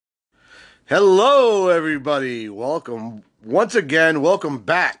Hello, everybody. Welcome once again. Welcome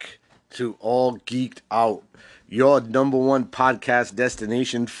back to All Geeked Out, your number one podcast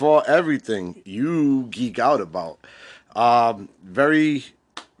destination for everything you geek out about. Very,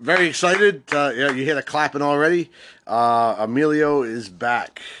 very excited. You hear the clapping already. Emilio is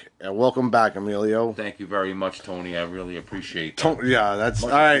back. Welcome back, Emilio. Thank you very much, Tony. I really appreciate that. Yeah, that's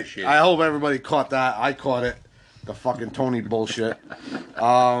Much all right. appreciated. I hope everybody caught that. I caught it. The fucking Tony bullshit.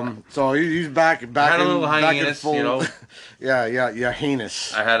 So he's back I had a little back in hyenas, full. you know. yeah,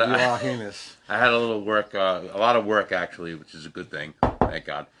 heinous. You are heinous. I had a little work, a lot of work actually, which is a good thing. Thank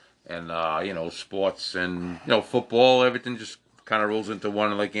God. And sports and football, everything just kind of rolls into one.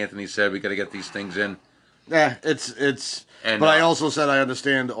 And like Anthony said, we got to get these things in. Yeah, it's. And, but I also said I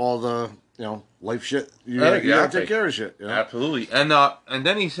understand all the life shit. You gotta take care of shit. Absolutely. And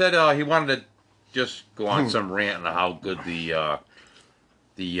then he said he wanted to just go on some rant on how good the I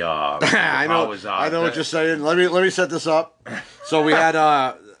know powers are. I know what you're saying. Let me set this up. So we had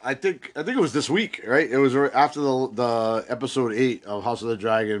I think it was this week, right? It was after the episode 8 of House of the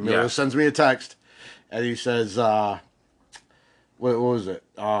Dragon. Miller sends me a text and he says what was it?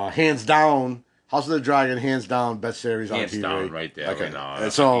 Hands down, House of the Dragon, hands down, best series on TV. Hands down, right there. Okay. Right now,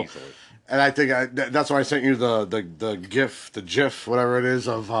 and so, easily. and I think that's why I sent you the GIF, whatever it is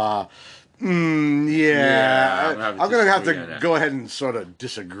of. I'm gonna have to go ahead and sort of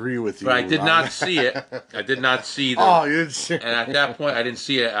disagree with you. But I did not see it. I did not see the. Oh, you didn't see it. And at that point, I didn't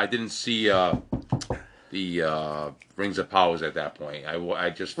see it. I didn't see the Rings of Powers at that point.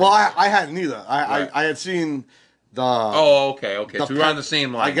 I just. Well, I hadn't either. I had seen the. Oh, okay. So we're on the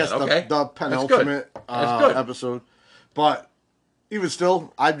same line. I guess then. the penultimate episode, but even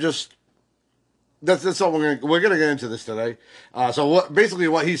still, I'm just. That's what we're gonna get into this today. So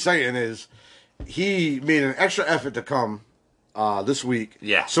what he's saying is he made an extra effort to come this week,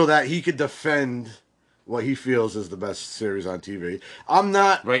 so that he could defend what he feels is the best series on TV. I'm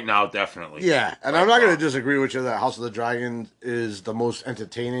not right now, definitely. Yeah, and I'm not gonna disagree with you that House of the Dragon is the most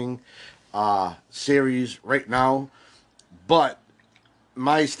entertaining series right now, but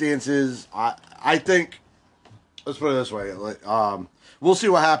my stance is I think let's put it this way, we'll see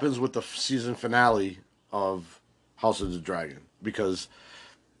what happens with the season finale of House of the Dragon, because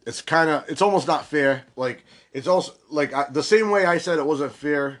it's almost not fair. Like, it's also like the same way I said it wasn't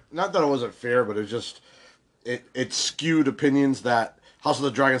fair. Not that it wasn't fair, but it skewed opinions that House of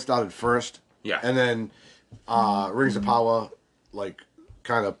the Dragon started first. Yeah. And then Rings of Power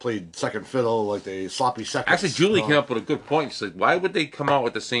kind of played second fiddle, like they sloppy seconds. Actually, Julie came up with a good point. She's like, why would they come out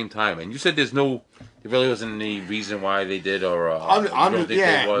at the same time? And you said there really wasn't any reason why they did, or I don't think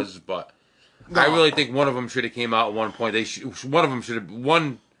there was, but no. I really think one of them should have came out at one point. One of them should have,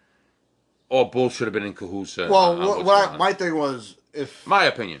 one or both should have been in cahoots. Well, my thing was, if my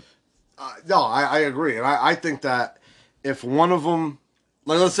opinion. No, I agree, and I think that if one of them,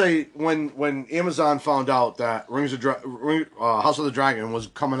 like, let's say when Amazon found out that House of the Dragon was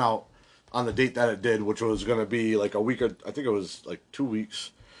coming out on the date that it did, which was going to be like a week, I think it was like 2 weeks.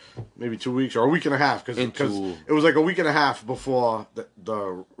 Maybe 2 weeks or a week and a half, because it was like a week and a half before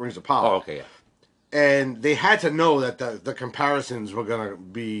the Rings of Power. Oh, okay, yeah. And they had to know that the comparisons were gonna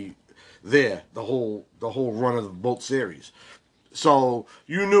be there the whole run of both series. So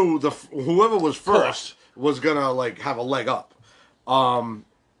you knew whoever was first was gonna have a leg up.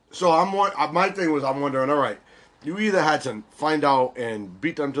 So my thing was, I'm wondering, all right, you either had to find out and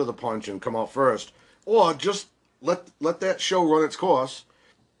beat them to the punch and come out first, or just let that show run its course.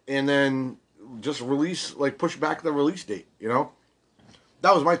 And then just push back the release date,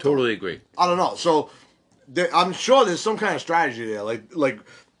 That was my thought. Totally agree. I don't know. So I'm sure there's some kind of strategy there. Like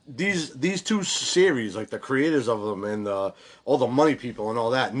these two series, like the creators of them and all the money people and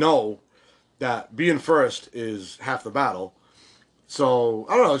all that, know that being first is half the battle. So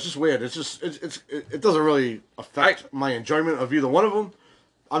I don't know. It's just weird. It's just it doesn't really affect my enjoyment of either one of them.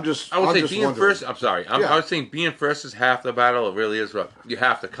 I would say being wondering. First. I'm sorry. I was saying being first is half the battle. It really is. You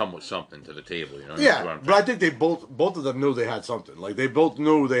have to come with something to the table. Yeah, but I think they both of them knew they had something. Like, they both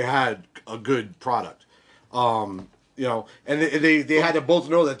knew they had a good product. And they had to both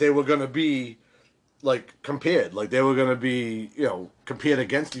know that they were going to be compared. Like, they were going to be compared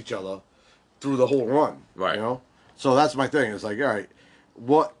against each other through the whole run. Right. So that's my thing. It's like, all right,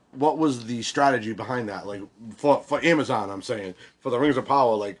 what was the strategy behind that? Like, for Amazon, I'm saying, for the Rings of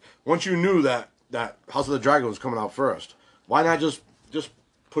Power, once you knew that House of the Dragon was coming out first, why not just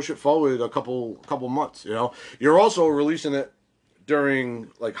push it forward a couple months? You're also releasing it during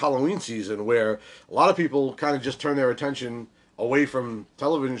Halloween season, where a lot of people kind of just turn their attention away from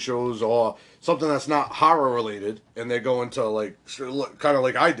television shows or something that's not horror related, and they go into like kind of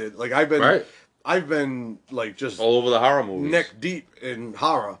like I did. Like I've been like just all over the horror movies, neck deep in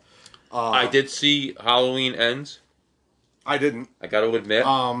horror. I did see Halloween Ends. I didn't. I got to admit.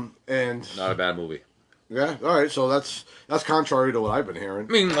 And not a bad movie. Yeah, all right. So that's contrary to what I've been hearing.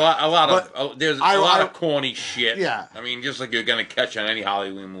 I mean, a lot of there's a lot of corny shit. Yeah. I mean, just like you're gonna catch on any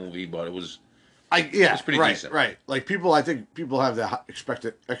Halloween movie, but it was. It was pretty right, decent. Right. Like I think people have the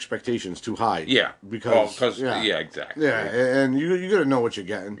expectations too high. Yeah. Because yeah, exactly. Yeah, and you got to know what you're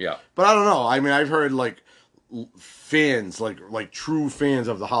getting. Yeah. But I don't know. I mean, I've heard like fans, like true fans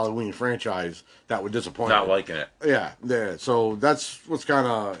of the Halloween franchise that were disappointed. Not liking it. Yeah. Yeah. So that's what's kind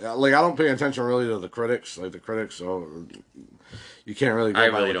of like I don't pay attention really to the critics, so you can't really go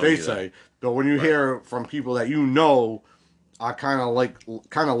by what they say. But when you hear from people that you know are kind of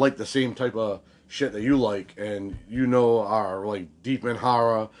like the same type of shit that you like, and are like deep in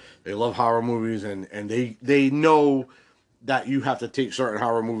horror. They love horror movies, and they know that you have to take certain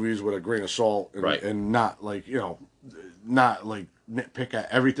horror movies with a grain of salt, and not like not like nitpick at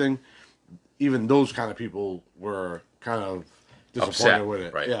everything. Even those kind of people were kind of disappointed with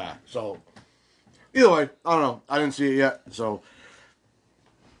it. Right. Yeah. So either way, I don't know. I didn't see it yet, so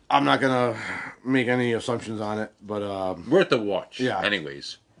I'm not gonna make any assumptions on it. But worth the watch. Yeah.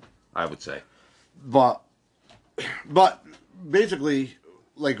 Anyways, I would say. But basically,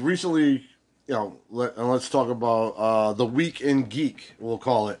 like recently, let's talk about the Week in Geek. We'll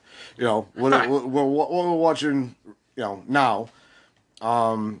call it. What we're watching. Now,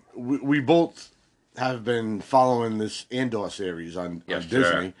 we both have been following this Andor series on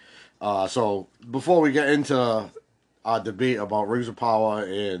Disney. So before we get into our debate about Rings of Power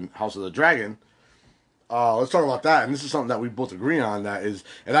and House of the Dragon. Let's talk about that, and this is something that we both agree on. That is,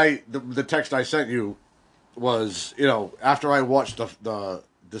 and the text I sent you was, after I watched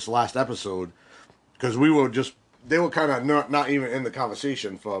this last episode, because they were kind of not even in the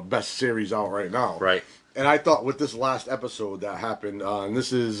conversation for best series out right now, right? And I thought with this last episode that happened, and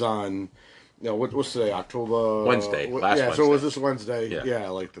this is on, what's today, October Wednesday, Wednesday. So it was this Wednesday,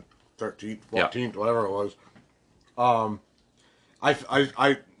 like the 13th, 14th, whatever it was.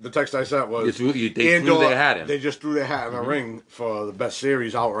 The text I sent was they threw their hat in. They just threw their hat in the ring for the best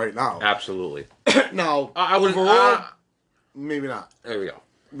series out right now. Absolutely. Now, I would maybe not. There we go.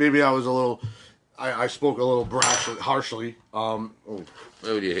 Maybe I was a little. I spoke a little harshly. What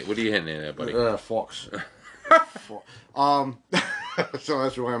are you hitting in there, buddy? Fox. So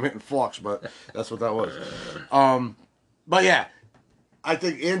that's why I'm hitting Fox, but that's what that was. But yeah, I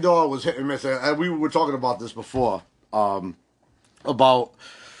think Andor was hit and miss. And we were talking about this before. About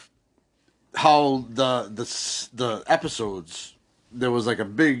how the episodes, there was like a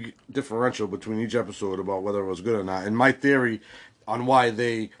big differential between each episode about whether it was good or not. And my theory on why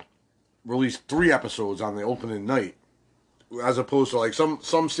they released 3 episodes on the opening night, as opposed to like some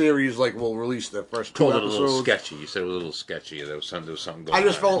series like will release the first 2 episodes. A little sketchy. You said it was a little sketchy. There was something going on. I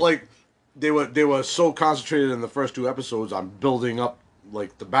just felt like they were so concentrated in the first 2 episodes on building up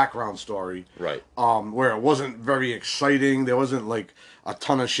like the background story, right? Where it wasn't very exciting. There wasn't like a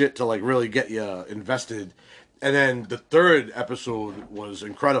ton of shit to like really get you invested. And then the 3rd episode was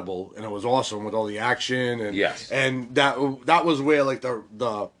incredible, and it was awesome with all the action and and that was where like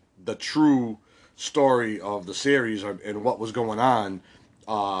the true story of the series and what was going on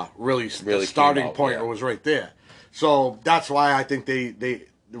really the starting point was right there. So that's why I think they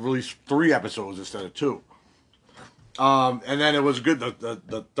released 3 episodes instead of 2. And then it was good.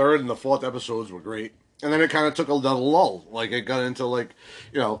 The 3rd and the 4th episodes were great. And then it kind of took a little lull. Like it got into like,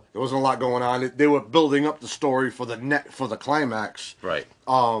 there wasn't a lot going on. They were building up the story for the climax. Right.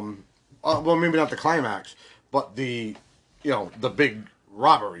 Well, maybe not the climax, but the big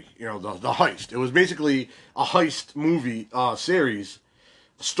robbery. The heist. It was basically a heist movie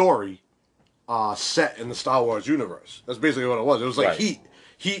story set in the Star Wars universe. That's basically what it was. It was like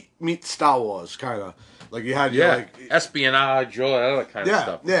Heat meets Star Wars kind of. Like you had like espionage, all that other kind of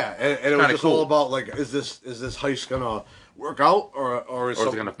stuff. Yeah, and it was just all about like, is this heist gonna work out or is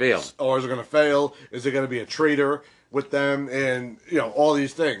it gonna fail? Or is it gonna fail? Is it gonna be a traitor with them? And all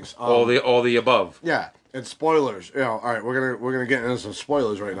these things. All the above. Yeah, and spoilers. All right, we're gonna get into some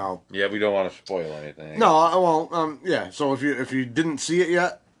spoilers right now. Yeah, we don't want to spoil anything. No, I won't. Yeah. So if you didn't see it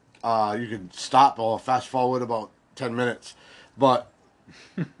yet, you could stop or fast forward about 10 minutes, but.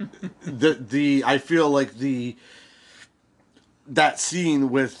 I feel like that scene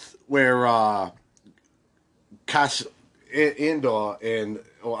where Cass Andor and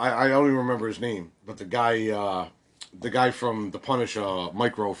I don't even remember his name, but the guy from the Punisher,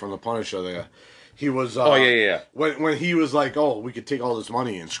 Micro from the Punisher, there, he was. When he was like, "Oh, we could take all this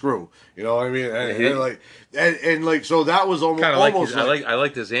money and screw," you know what I mean? And like, so that was almost I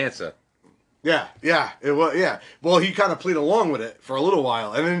like this answer. Yeah, it was. Yeah, well, he kind of played along with it for a little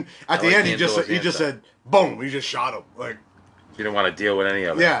while, and then at the end, he just said, "Boom!" He just shot him. Like, you didn't want to deal with any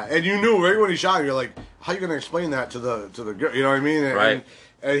of it. Yeah, and you knew right when he shot him, you're like, "How you gonna explain that to the girl?" You know what I mean? Right.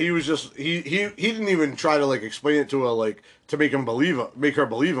 And he was just he didn't even try to like explain it to her like to make her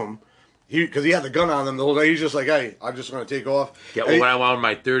believe him. Because he had the gun on him the whole day. He's just like, "Hey, I'm just going to take off." Yeah, when I wanted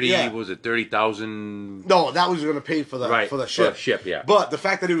my 30, was it 30,000? No, that was going to pay for the ship. For the ship, yeah. But the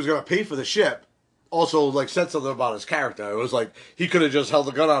fact that he was going to pay for the ship also like said something about his character. It was like he could have just held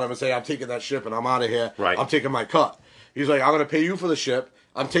the gun on him and say, "I'm taking that ship and I'm out of here. Right. I'm taking my cut." He's like, "I'm going to pay you for the ship.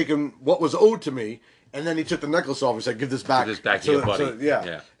 I'm taking what was owed to me." And then he took the necklace off and said, "Give this back." Give this back to your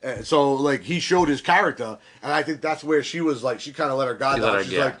buddy. So like he showed his character, and I think that's where she was like, she kind of let her guard down.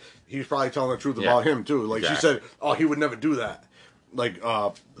 She's like, he's probably telling the truth about him too. Like she said, "Oh, he would never do that." Like he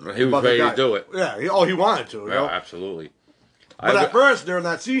was ready to do it. Yeah. He wanted to. You know? Absolutely. But at first, during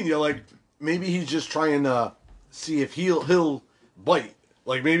that scene, you're like, maybe he's just trying to see if he'll bite.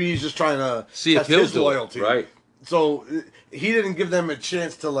 Like maybe he's just trying to see if he'll his loyalty. Right. So he didn't give them a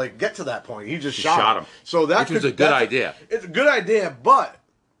chance to like get to that point. He just shot him. So that was a good idea. It's a good idea, but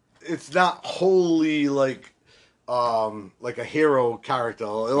it's not wholly like a hero character.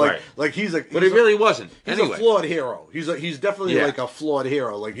 Like he's a. But he really wasn't. He's a flawed hero. He's definitely like a flawed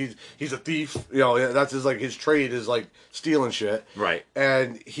hero. Like he's a thief. You know, that's his trade is like stealing shit. Right.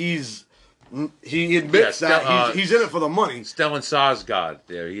 And he admits that he's in it for the money. Stellan Skarsgård,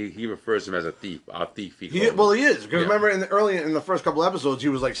 there he refers to him as a thief. Our thief. He is because remember in the first couple episodes he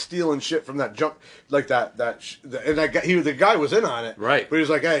was like stealing shit from that junk like that and the guy was in on it. Right. But he was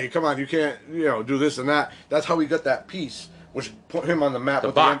like, "Hey, come on, you can't do this and that." That's how he got that piece, which put him on the map.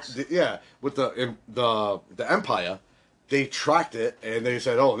 The box. With the Empire. They tracked it and they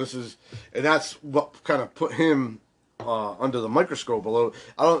said, "Oh, this is," and that's what kind of put him under the microscope a little.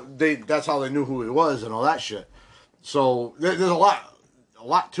 That's how they knew who he was and all that shit. So there's a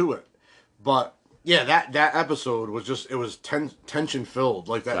lot to it. But yeah, that episode was just tension filled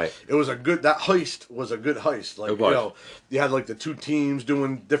like that. Right. It was that heist was a good heist. Like you had like the two teams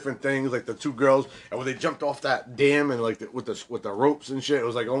doing different things, like the two girls, and when they jumped off that dam and like with the ropes and shit, it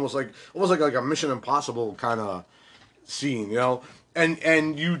was like almost like a Mission Impossible kind of scene,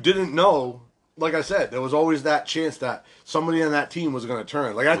 and you didn't know. Like I said, there was always that chance that somebody on that team was going to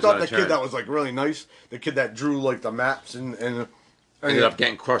turn. Like I thought the kid that was like really nice, the kid that drew like the maps and ended up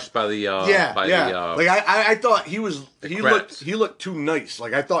getting crushed by the like I thought he looked too nice.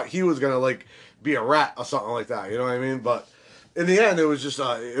 Like I thought he was going to like be a rat or something like that. You know what I mean? But in the end, it was just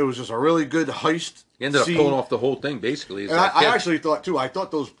a really good heist. He ended up pulling off the whole thing basically. And I actually thought too. I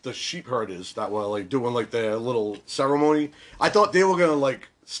thought the sheep herders that were like doing like their little ceremony. I thought they were going to like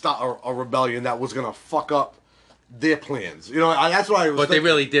stop a rebellion that was going to fuck up their plans. That's why I was. But they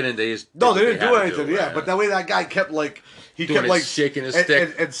really didn't. They just they didn't do anything. But the way that guy kept like shaking his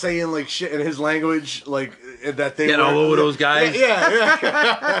stick and saying like shit in his language, like that they get all over those guys.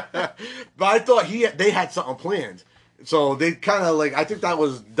 Yeah. But I thought they had something planned, so they kind of like I think that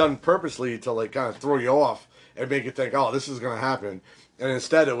was done purposely to like kind of throw you off and make you think, oh, this is going to happen, and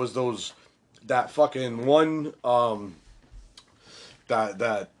instead it was that fucking one.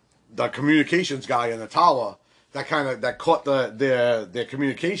 The communications guy in the tower that caught their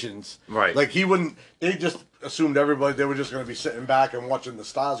communications. Right. Like they just assumed they were just going to be sitting back and watching the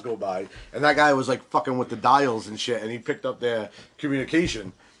stars go by. And that guy was like fucking with the dials and shit, and he picked up their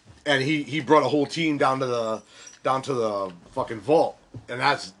communication, and he brought a whole team down to the fucking vault, and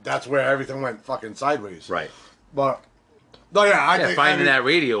that's where everything went fucking sideways. Right. But no, finding that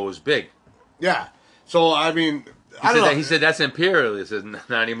radio was big. Yeah. So I mean. He said that's imperial. He said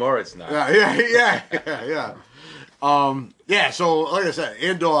not anymore. It's not. Yeah. So like I said,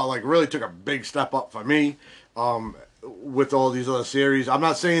 Andor like really took a big step up for me. With all these other series, I'm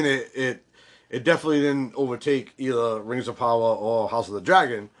not saying it definitely didn't overtake either Rings of Power or House of the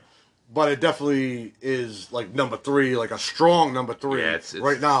Dragon, but it definitely is like number 3, like a strong number 3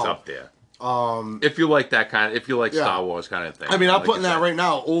 right now. It's up there. If you like Star Wars kind of thing. I mean, I'm putting that right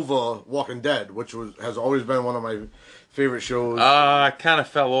now over Walking Dead, which has always been one of my favorite shows. I kind of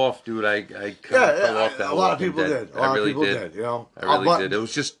fell off, dude. I kind of fell off that. A lot of people did. I really did. I really did.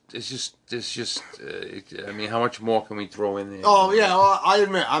 It's just. I mean, how much more can we throw in there? Oh yeah, well, I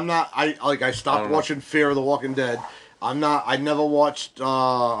admit I'm not. I stopped watching Fear of the Walking Dead. I never watched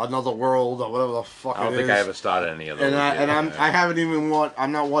Another World or whatever the fuck it is. I don't think I ever started any of those. I haven't even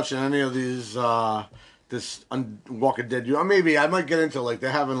I'm not watching any of these this Walking Dead. Maybe I might get into like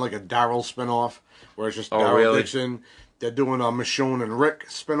they're having like a Daryl spinoff where it's just Oh, Daryl really? Dixon. They're doing a Michonne and Rick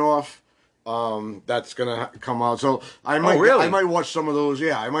spinoff. That's gonna come out. So I might really? I might watch some of those.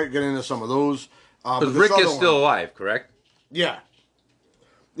 Yeah, I might get into some of those. Because Rick is still alive, correct? Yeah.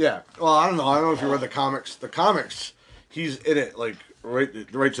 Yeah. Well, I don't know. I don't know if you read the comics. The comics, he's in it like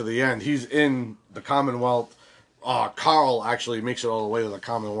right to the end. He's in the Commonwealth. Carl actually makes it all the way to the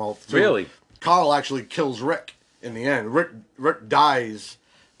Commonwealth too. Really? Carl actually kills Rick in the end. Rick dies.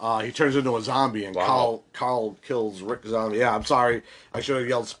 He turns into a zombie, and Wow. Carl kills Rick Zombie. Yeah, I'm sorry. I should have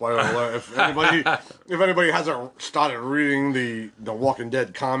yelled spoiler alert. If anybody hasn't started reading the Walking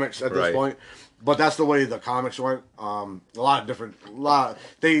Dead comics at this point, but that's the way the comics went.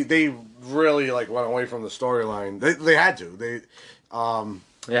 They really like went away from the storyline. They had to. They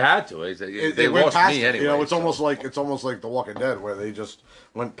had to. They went lost past me it. anyway. You know, it's almost like The Walking Dead, where they just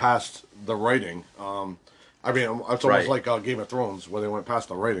went past the writing. I mean, it's almost like Game of Thrones, where they went past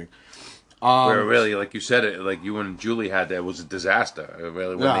the writing. Where really, like you said, it like you and Julie had that, it was a disaster.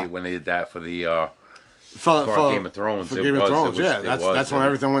 Really, when they did that for the for Game of Thrones, for Game of Thrones, that's when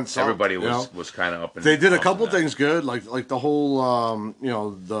everything went south. Everybody was kind of up. They did a couple things good, like the whole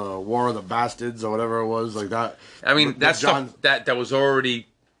the War of the Bastards or whatever it was, like that. I mean, that's stuff that was already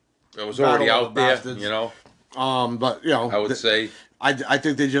out there, Bastards. you know. But I would say. I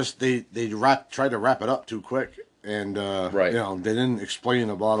think they tried to wrap it up too quick, and they didn't explain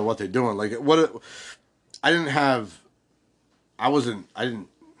a lot of what they're doing. Like I don't know. I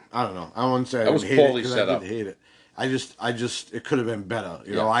wouldn't say I was hate poorly it set I up. didn't hate it. I just it could have been better.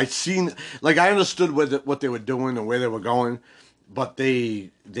 You know, I understood what they were doing and where they were going, but they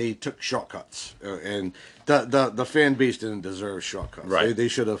took shortcuts, and the fan base didn't deserve shortcuts. Right. They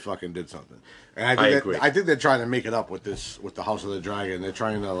should have fucking did something. And I agree. I think they're trying to make it up with the House of the Dragon. They're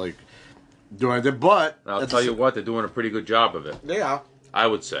trying to like do it, but I'll tell you what, they're doing a pretty good job of it. They are. I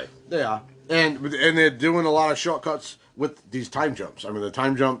would say they are, and they're doing a lot of shortcuts with these time jumps. I mean, the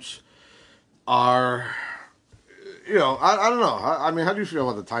time jumps are, I don't know. I mean, how do you feel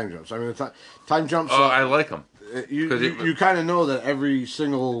about the time jumps? I mean, the time jumps. I like them. You kind of know that every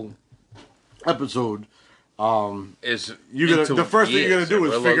single episode. Is the first thing you're gonna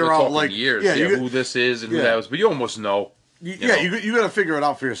do is figure out like years, who this is and who that was, but you almost know. You got to figure it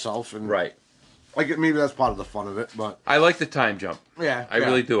out for yourself, and like maybe that's part of the fun of it. But I like the time jump. Yeah, I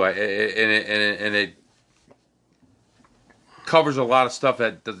really do. And it covers a lot of stuff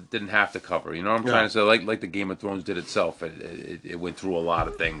that didn't have to cover. You know what I'm trying to say? Like the Game of Thrones did itself. It went through a lot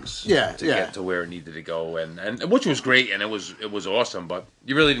of things to get to where it needed to go, and which was great, and it was awesome. But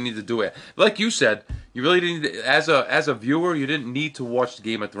you really didn't need to do it. Like you said, you really didn't. As a viewer, you didn't need to watch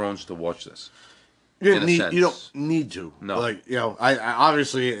Game of Thrones to watch this. You don't need to. No, like I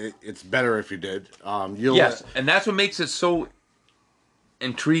obviously it's better if you did. Yes, and that's what makes it so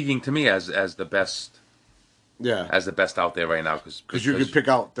intriguing to me as the best. Yeah, as the best out there right now, because you could pick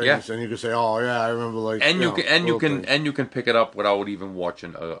out things and you could say, "Oh yeah, I remember." Like, you can pick it up without even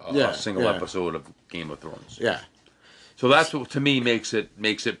watching a single episode of Game of Thrones. Yeah, so that's what to me makes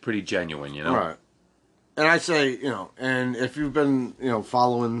it pretty genuine, you know. Right. And I say, and if you've been,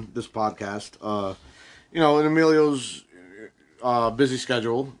 following this podcast, in Emilio's busy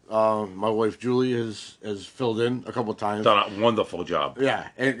schedule, my wife Julie has filled in a couple of times. Done a wonderful job. Yeah,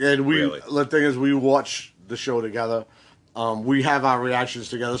 and we the thing is we watch the show together. We have our reactions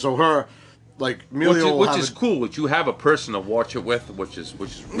together. So her, like Emilio, which is cool. Which you have a person to watch it with, which is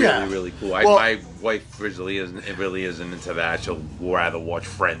really cool. My wife really isn't into that. She'll rather watch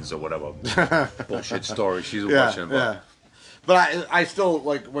Friends or whatever bullshit story she's watching. Yeah. But I still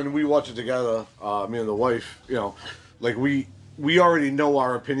like when we watch it together. Me and the wife, like we already know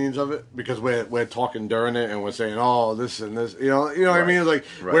our opinions of it because we're talking during it and we're saying, oh, this and this, what I mean? Like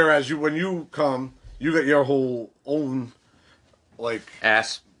whereas when you come. You got your whole own, like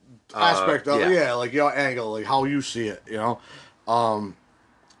aspect of it, like your angle, like how you see it, and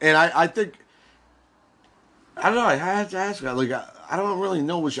I think I don't know. I had to ask her, like I don't really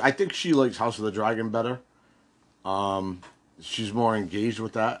know I think she likes House of the Dragon better. She's more engaged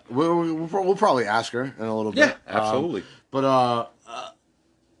with that. We'll probably ask her in a little bit. Yeah, absolutely. But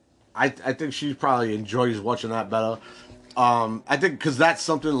I think she probably enjoys watching that better. I think because that's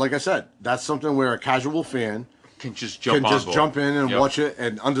something, like I said, that's something where a casual fan can just jump in and watch it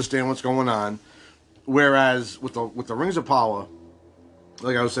and understand what's going on. Whereas with the Rings of Power,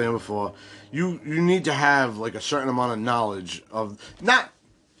 like I was saying before, you need to have like a certain amount of knowledge of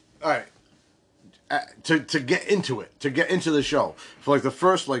to get into it, to get into the show for like the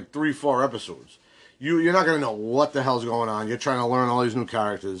first like 3-4 episodes. you're not going to know what the hell's going on. You're trying to learn all these new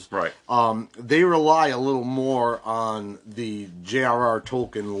characters. Right. They rely a little more on the J.R.R.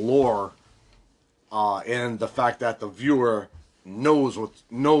 Tolkien lore and the fact that the viewer knows what's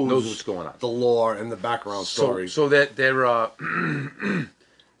going on, the lore and the background story. So that they're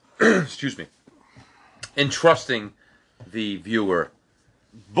excuse me, entrusting the viewer,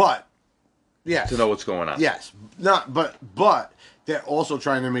 but yes, to know what's going on. Yes, but they're also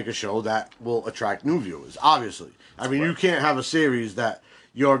trying to make a show that will attract new viewers. Obviously, I mean, you can't have a series that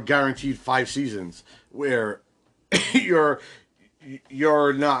you're guaranteed 5 seasons where you're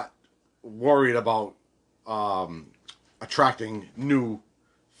not worried about attracting new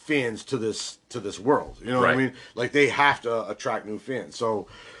fans to this world. You know what I mean? Like, they have to attract new fans. So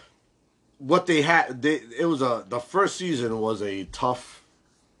what they had, the first season was a tough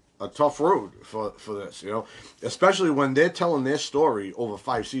road for this, you know, especially when they're telling their story over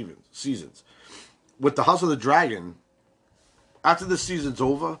 5 seasons. With the House of the Dragon, after the season's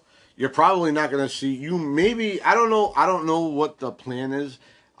over, you're probably not going to see I don't know what the plan is.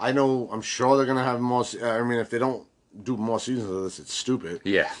 I'm sure they're going to have more. I mean, if they don't do more seasons of this, it's stupid.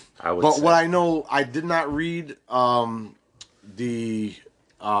 Yeah, I would. But say. what I know, I did not read the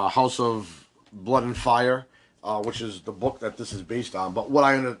House of Blood and Fire, which is the book that this is based on. But what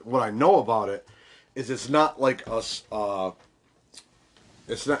I know about it is it's not like it's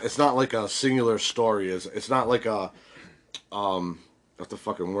not like a singular story. It's not like a that's the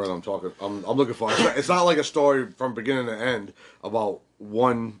fucking word I'm looking for. It's not like a story from beginning to end about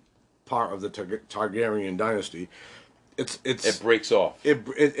one part of the Targaryen dynasty. It breaks off.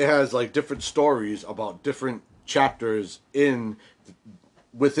 It has like different stories about different chapters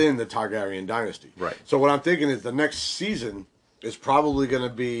within the Targaryen dynasty. Right. So what I'm thinking is the next season is probably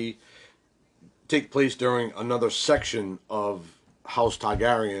going to take place during another section of House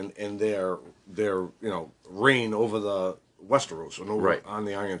Targaryen and their reign over the Westeros and over on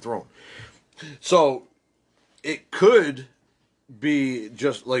the Iron Throne. So it could be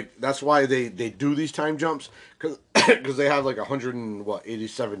just like, that's why they do these time jumps, because they have like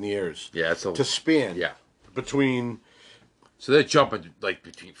 187 years to span between. So they're jumping like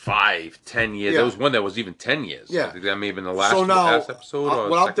between 5-10 years. There was one that was even 10 years. Yeah, I think that may have been the last, last episode. Or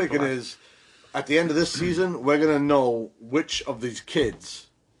what I'm thinking is, at the end of this season, we're gonna know which of these kids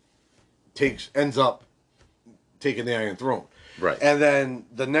ends up taking the Iron Throne. Right. And then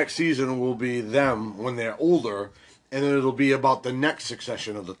the next season will be them when they're older, and then it'll be about the next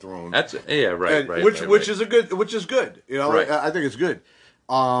succession of the throne. That's right. Which is good. You know, I think it's good.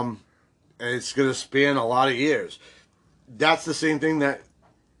 And it's gonna span a lot of years. That's the same thing that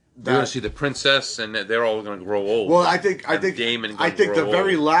you're gonna see the princess, and they're all gonna grow old. Well, I think Daemon the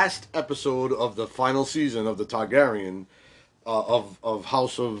very last episode of the final season of the Targaryen of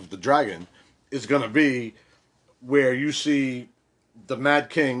House of the Dragon is gonna be where you see the Mad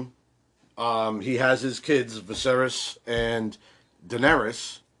King. He has his kids, Viserys and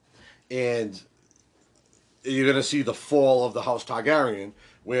Daenerys, and you're gonna see the fall of the House Targaryen,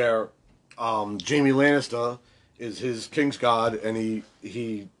 where Jaime Lannister is his Kingsguard, and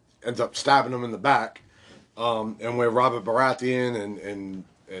he ends up stabbing him in the back, and where Robert Baratheon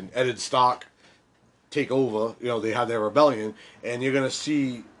and Eddard Stark take over. You know, they have their rebellion, and you're gonna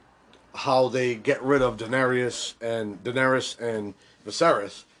see how they get rid of Daenerys and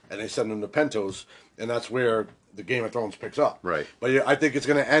Viserys, and they send them to Pentos, and that's where the Game of Thrones picks up. Right. But I think it's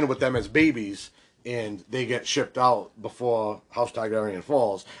going to end with them as babies, and they get shipped out before House Targaryen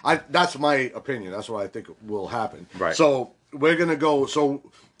falls. That's my opinion. That's what I think will happen. Right. So we're going to go. So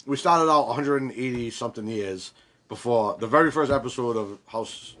we started out 180 something years before the very first episode of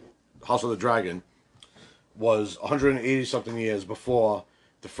House of the Dragon was 180 something years before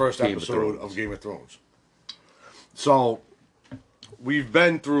the first episode of Game of Thrones. So we've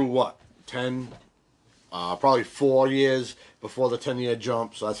been through what, 10, probably 4 years before the 10-year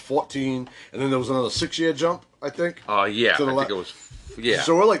jump. So that's 14, and then there was another 6-year jump, I think. I think it was. Yeah.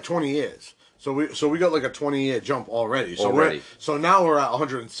 So we're like 20 years. So we got like a 20-year jump already. So now we're at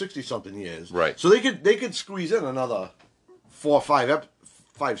 160 something years. Right. So they could squeeze in another 4 or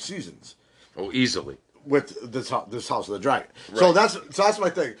 5 seasons. Oh, easily. With this House of the Dragon. Right. So that's my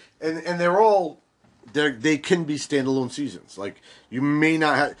thing. And they can be standalone seasons. Like, you may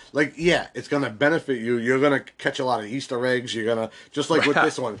not have, like, it's going to benefit you. You're going to catch a lot of Easter eggs. You're going to, just like with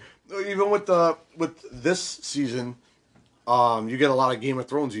this one, even with this season, you get a lot of Game of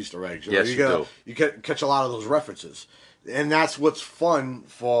Thrones Easter eggs. You do. You catch a lot of those references. And that's what's fun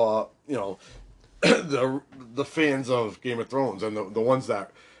for, the fans of Game of Thrones and the ones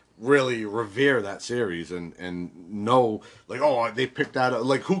that really revere that series and know, like, oh, they picked that up.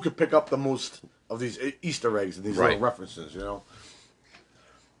 Like, who could pick up the most Easter eggs and these Right. little references.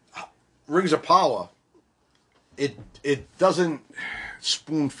 Rings of Power. It doesn't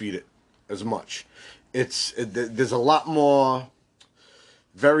spoon feed it as much. There's a lot more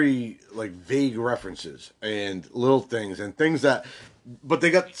very like vague references and little things and things that, but they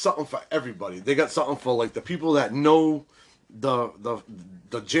got something for everybody. They got something for like the people that know the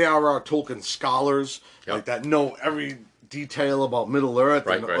J.R.R. Tolkien scholars, like that know every detail about Middle Earth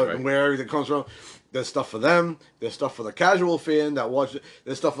and where everything comes from. There's stuff for them. There's stuff for the casual fan that watches it.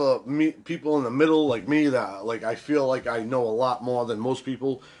 There's stuff for me, people in the middle like me that like I feel like I know a lot more than most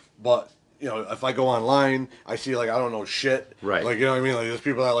people. But if I go online, I see like I don't know shit. Right. Like what I mean. Like there's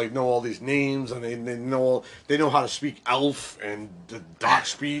people that like know all these names and they know how to speak Elf and the dark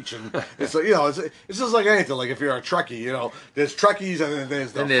speech and it's like it's just like anything. Like if you're a Trekkie, there's Trekkies and then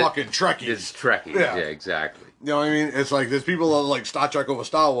there's the fucking Trekkies. There's Trekkies. Yeah, exactly. You know what I mean? It's like there's people that like Star Trek over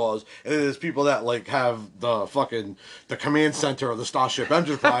Star Wars, and then there's people that like have the command center of the Starship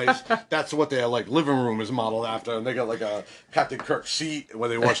Enterprise. That's what their like living room is modeled after, and they got like a Captain Kirk seat where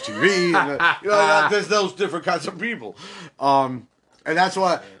they watch TV. And, there's those different kinds of people, and that's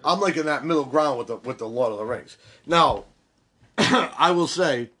why I'm like in that middle ground with the Lord of the Rings. Now, I will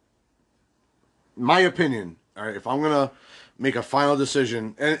say, my opinion. All right, if I'm gonna make a final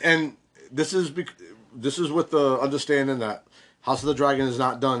decision, and this is with the understanding that House of the Dragon is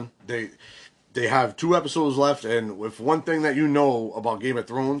not done. They have 2 episodes left, and if one thing that you know about Game of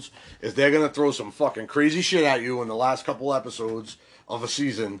Thrones is they're gonna throw some fucking crazy shit at you in the last couple episodes of a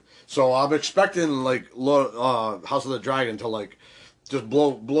season. So I'm expecting like House of the Dragon to like just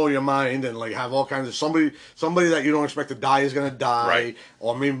blow your mind and like have all kinds of somebody that you don't expect to die is gonna die,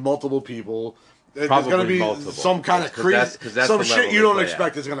 or maybe multiple people. There's going to be multiple. Some kind of crazy, some shit you don't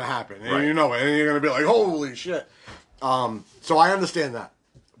expect is going to happen, and you know it, and you're going to be like, "Holy shit!" So I understand that,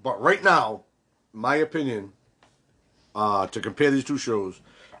 but right now, my opinion, to compare these 2 shows,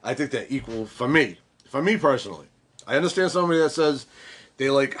 I think they're equal for me. For me personally, I understand somebody that says they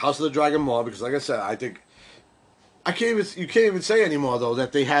like House of the Dragon more because, like I said, I think you can't even say anymore though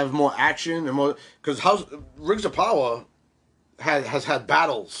that they have more action and more because Rings of Power has had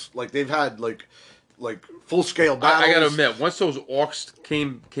battles like they've had like full scale battles. I gotta admit, once those orcs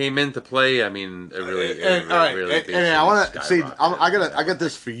came into play, I mean, it really. And I want to say, I got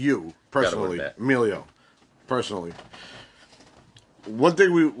this for you personally, Emilio. Personally, one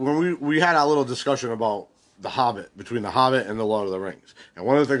thing when we had our little discussion about the Hobbit, between the Hobbit and the Lord of the Rings, and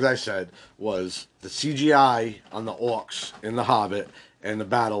one of the things I said was the CGI on the orcs in the Hobbit and the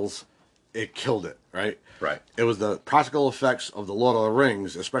battles, it killed it, right? Right. It was the practical effects of the Lord of the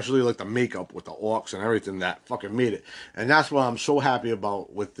Rings, especially like the makeup with the orcs and everything that fucking made it. And that's what I'm so happy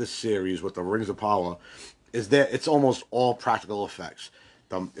about with this series, with the Rings of Power, is that it's almost all practical effects.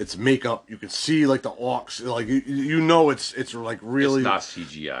 It's makeup. You can see like the orcs, like it's like really. It's not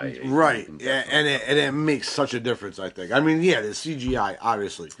CGI, right? Yeah, and it makes such a difference. I think. I mean, yeah, there's CGI,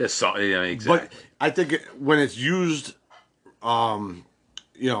 obviously. There's something, exactly. But I think when it's used,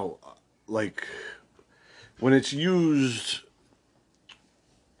 like. When it's used,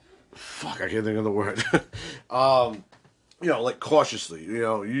 fuck, I can't think of the word. Like cautiously.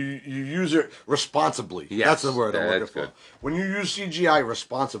 You use it responsibly. Yes, that's the word I'm looking for. Good. When you use CGI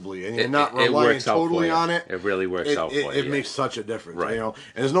responsibly and you're not relying totally on it, it really works out for you. It makes such a difference. Right. And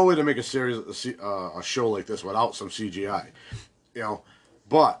there's no way to make a show like this without some CGI.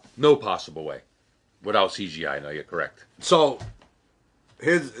 But no possible way without CGI. No, you're correct. So.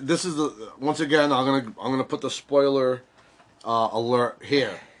 Once again, I'm gonna put the spoiler alert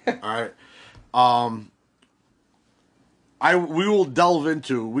here. All right. We will delve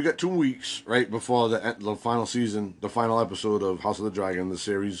into. We got 2 weeks right before the final season, the final episode of House of the Dragon, the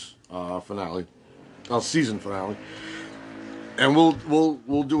series finale, season finale, and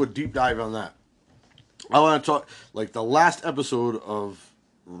we'll do a deep dive on that. I want to talk like the last episode of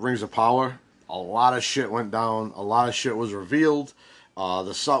Rings of Power. A lot of shit went down. A lot of shit was revealed.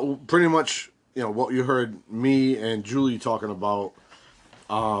 Pretty much, what you heard me and Julie talking about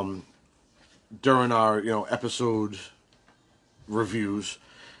during our, episode reviews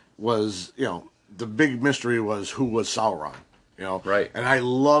was, the big mystery was who was Sauron, Right. And I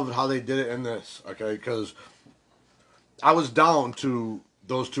loved how they did it in this, okay, because I was down to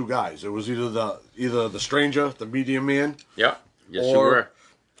those 2 guys. It was either the stranger, the medium man. Yeah. Yes, you were.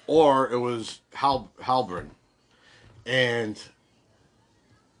 Or it was Halbrand. And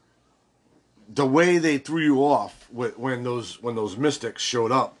the way they threw you off when those mystics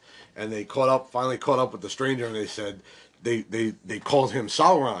showed up and they finally caught up with the stranger and they said they called him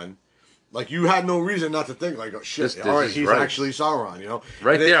Sauron, Like, you had no reason not to think, like, oh, shit, This all right, is he's right. actually Sauron, you know?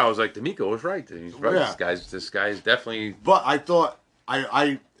 Right there, I was like, D'Amico was right. He's right. Yeah. This guy is definitely... But I thought,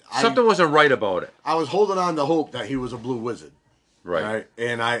 Something wasn't right about it. I was holding on to hope that he was a blue wizard. Right.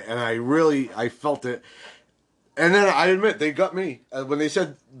 And I really, I felt it. And then I admit, they got me. When they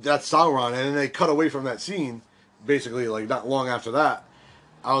said that's Sauron, and then they cut away from that scene, basically, like, not long after that,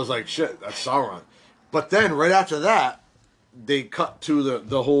 I was like, shit, that's Sauron. But then, right after that, they cut to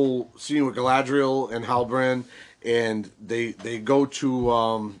the whole scene with Galadriel and Halbrand, and they go to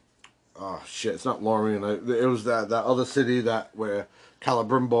oh shit, it's not Lorien. It was that other city where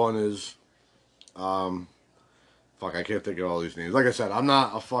Celebrimbor is. Fuck, I can't think of all these names. Like I said, I'm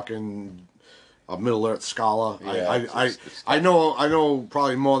not a Middle Earth scholar. Yeah, I know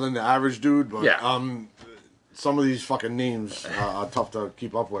probably more than the average dude, but yeah. Some of these fucking names are tough to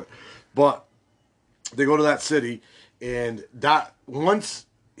keep up with. But they go to that city. And that once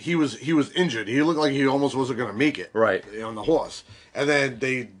he was injured, he looked like he almost wasn't gonna make it. Right. On the horse, and then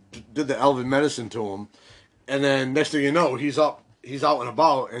they did the elven medicine to him, and then next thing you know, he's out and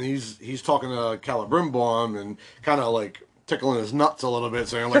about, and he's talking to Celebrimbor and kind of like tickling his nuts a little bit,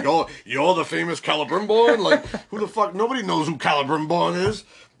 saying like, "Oh, you're the famous Celebrimbor." Like, who the fuck? Nobody knows who Celebrimbor is.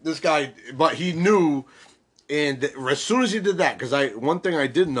 This guy, but he knew, and as soon as he did that, because one thing I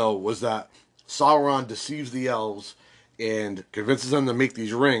did know was that Sauron deceives the elves and convinces them to make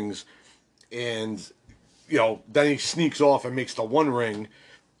these rings, and then he sneaks off and makes the one ring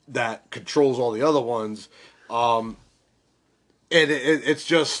that controls all the other ones, and it's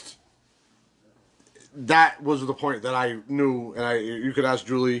just that was the point that I knew, and you could ask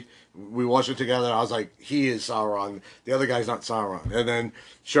Julie. We watched it together. I was like, he is Sauron. The other guy's not Sauron. And then,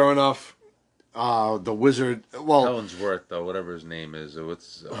 sure enough, the wizard. Well, Helensworth, though, whatever his name is.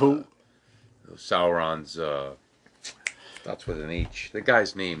 What's who? Sauron's. That's with an H. The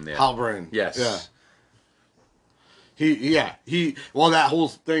guy's name there. Halbrand. Yes. Yeah. Well, that whole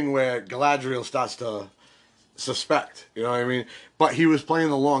thing where Galadriel starts to suspect, you know what I mean? But he was playing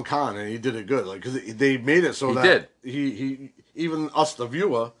the long con, and he did it good. Like, because they made it so he even us, the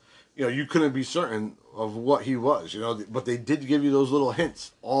viewer, you couldn't be certain of what he was, But they did give you those little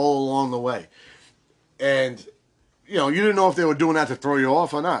hints all along the way. And, you didn't know if they were doing that to throw you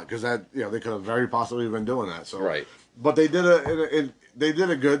off or not, because that, they could have very possibly been doing that. So, right. But they did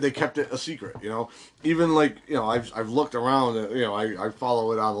it good. They kept it a secret, Even like, I've looked around, I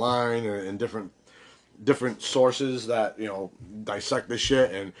follow it online and different sources that, dissect this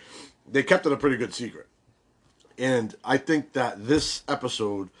shit, and they kept it a pretty good secret. And I think that this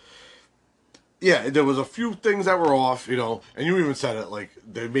episode, there was a few things that were off, and you even said it, like,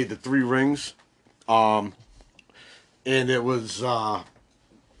 they made the 3 rings, and it was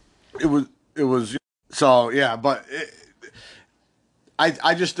so, yeah, but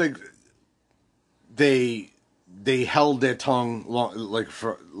I just think they held their tongue long,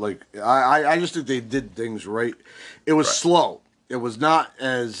 I just think they did things right. It was slow. It was not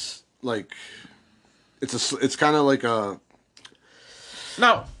as, like, it's kind of like a...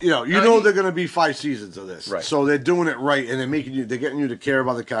 No, they're going to be 5 seasons of this, right? So they're doing it right, and they're getting you to care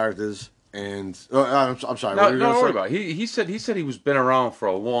about the characters. And I'm sorry. No, don't worry about it. He said he was been around for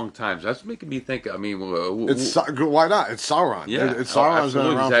a long time. So that's making me think. I mean, why not? It's Sauron. Yeah, it's Sauron's been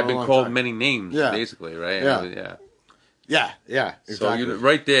around for a long been called time. many names, basically, right? Yeah. Exactly. So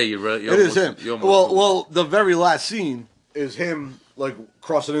right there, it is him. Well, the very last scene is him like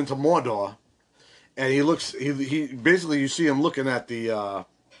crossing into Mordor, and he looks. He basically, you see him looking at the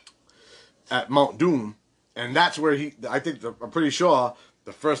at Mount Doom, and that's where I'm pretty sure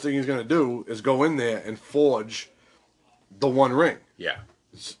the first thing he's going to do is go in there and forge the One Ring. Yeah.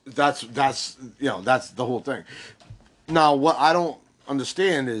 That's the whole thing. Now, what I don't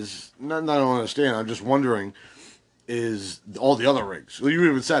understand is, not I don't understand, I'm just wondering, is all the other rings. Well, you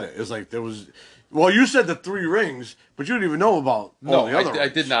even said it. It's like there was, well, you said the 3 rings, but you didn't even know about all the other rings. I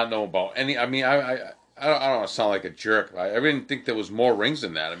did not know about any. I mean, I don't want to sound like a jerk. I didn't think there was more rings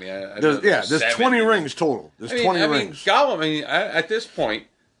than that. I mean, there's 20 rings total. There's 20 rings. Gollum, at this point,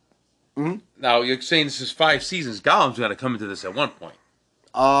 now you're saying this is 5 seasons. Gollum's got to come into this at one point.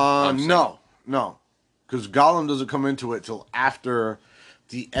 No. Because Gollum doesn't come into it till after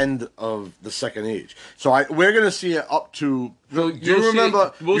the end of the Second Age. So we're going to see it up to...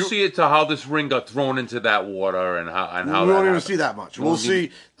 We'll see it to how this ring got thrown into that water and how we won't even see that much. We'll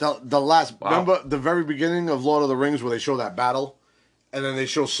see the last... Wow. Remember the very beginning of Lord of the Rings where they show that battle? And then they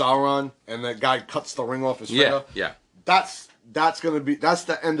show Sauron and that guy cuts the ring off his finger? Yeah. That's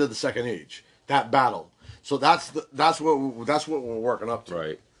the end of the Second Age. That battle. So that's what we're working up to.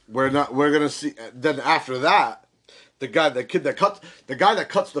 Right. We're going to see... Then after that... The guy that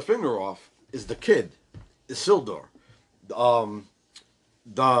cuts the finger off is the kid, Isildur.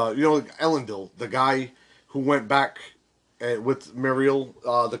 Elendil, the guy who went back with Muriel,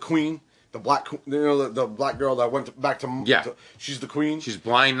 the queen, the black, the black girl that went back to, she's the queen. She's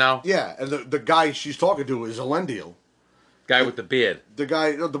blind now. Yeah, and the guy she's talking to is Elendil. Guy with the beard. The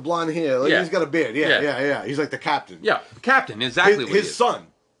guy, the blonde hair. Like, he's got a beard. Yeah. He's like the captain. Yeah, captain, exactly his son.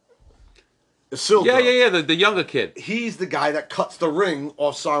 Isildur. Yeah, the younger kid. He's the guy that cuts the ring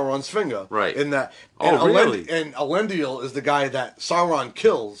off Sauron's finger. Right. In that. Really? And Elendil is the guy that Sauron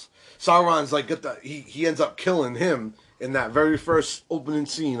kills. Sauron's like he ends up killing him in that very first opening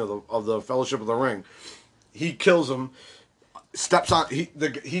scene of the Fellowship of the Ring. He kills him. Steps on.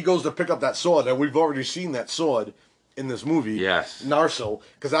 He goes to pick up that sword, and we've already seen that sword in this movie. Yes. Narsil,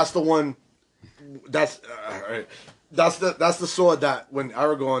 because that's the one. That's the sword that when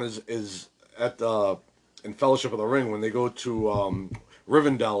Aragorn is at in Fellowship of the Ring, when they go to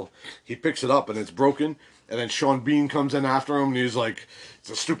Rivendell, he picks it up and it's broken, and then Sean Bean comes in after him and he's like, it's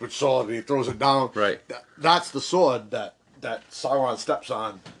a stupid sword, and he throws it down. Right. That's the sword that Sauron steps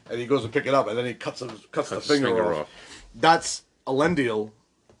on, and he goes to pick it up, and then he cuts the finger off. That's Elendil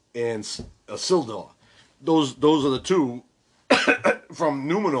and Isildur. Those are the two from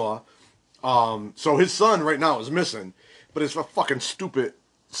Numenor. So his son right now is missing, but it's a fucking stupid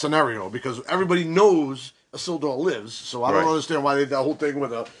scenario because everybody knows Isildur lives. So I don't understand why they did that whole thing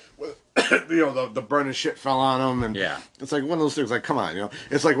with the burning shit fell on him, and it's like one of those things. Like, come on,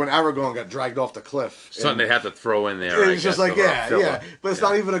 it's like when Aragorn got dragged off the cliff. Something they had to throw in there. It's just like but it's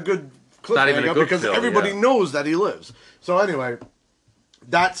not even a good cliffhanger because everybody knows that he lives. So anyway,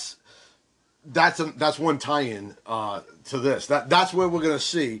 that's one tie-in to this. That's where we're gonna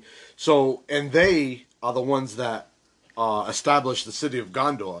see. So, and they are the ones that established the city of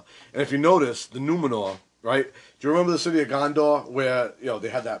Gondor. And if you notice, the Numenor, right? Do you remember the city of Gondor where they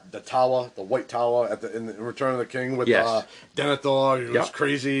had the tower, the white tower in Return of the King with Denethor? He was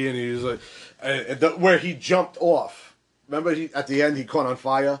crazy, and he was like, where he jumped off. Remember, at the end he caught on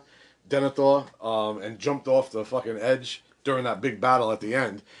fire, Denethor, and jumped off the fucking edge during that big battle at the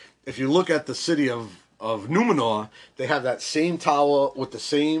end. If you look at the city of Numenor, they have that same tower with the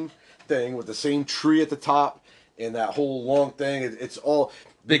same thing, with the same tree at the top, and that whole long thing. It's all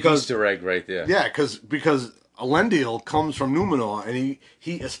big Easter egg right there. Yeah, because Elendil comes from Numenor, and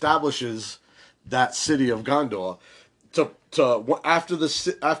he establishes that city of Gondor after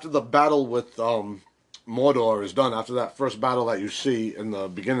the battle with Mordor is done. After that first battle that you see in the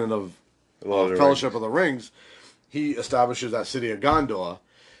beginning of Fellowship of the Rings, he establishes that city of Gondor.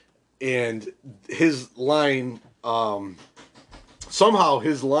 And his line, somehow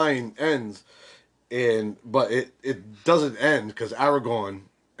his line ends, but it doesn't end because Aragorn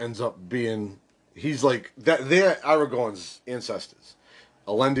ends up being, he's like, they're Aragorn's ancestors.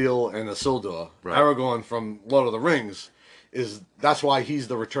 Elendil and Isildur. Right. Aragorn from Lord of the Rings, that's why he's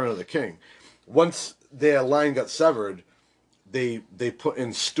the Return of the King. Once their line got severed, they put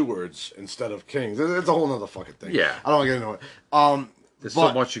in stewards instead of kings. It's a whole other fucking thing. Yeah. I don't want to get into it. There's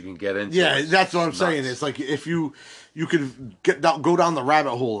so much you can get into. Yeah, that's what I'm saying. It's like if you could go down the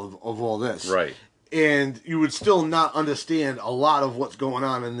rabbit hole of all this. Right. And you would still not understand a lot of what's going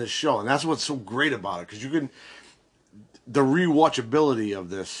on in this show. And that's what's so great about it. Because the rewatchability of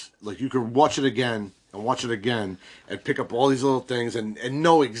this, like you could watch it again and watch it again and pick up all these little things and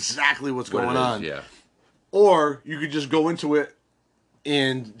know exactly what's going on. Yeah. Or you could just go into it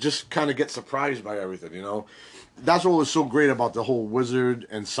and just kind of get surprised by everything, That's what was so great about the whole Wizard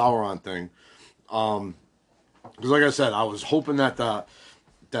and Sauron thing. Because like I said, I was hoping that the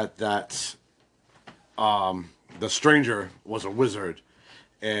stranger was a wizard,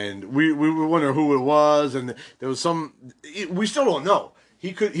 and we were wondering who it was, and there was we still don't know.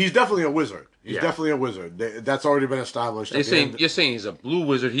 He's definitely a wizard. He's definitely a wizard. That's already been established. You're saying he's a blue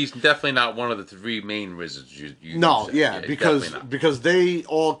wizard. He's definitely not one of the three main wizards. Because they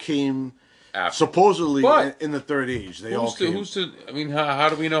all came supposedly in the Third Age. They all came. I mean, how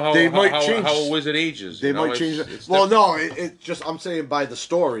do we know how a wizard ages? They might change it. Well, no, it just, I'm saying by the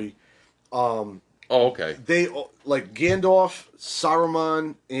story. Okay. They, like Gandalf,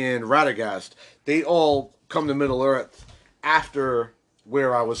 Saruman, and Radagast, they all come to Middle Earth after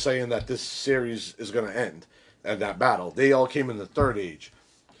where I was saying that this series is going to end, and that battle. They all came in the Third Age.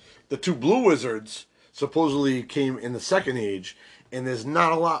 The two blue wizards supposedly came in the Second Age, and there's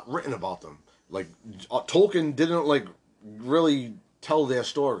not a lot written about them. Like, Tolkien didn't, really tell their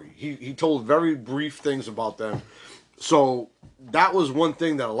story. He told very brief things about them. So, that was one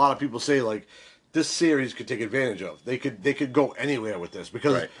thing that a lot of people say, this series could take advantage of. They could go anywhere with this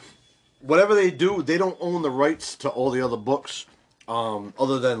because whatever they do, they don't own the rights to all the other books.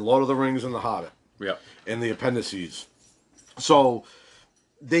 other than Lord of the Rings and The Hobbit. Yeah. And the appendices. So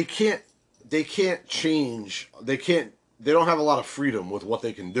they can't change. They don't have a lot of freedom with what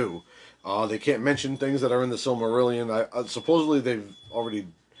they can do. They can't mention things that are in the Silmarillion. Supposedly they've already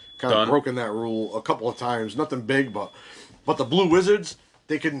kind of broken that rule a couple of times. Nothing big, but the Blue Wizards,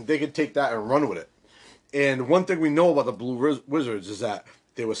 they can take that and run with it. And one thing we know about the Blue Wizards is that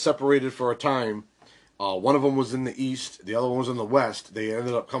they were separated for a time. One of them was in the east, the other one was in the west. They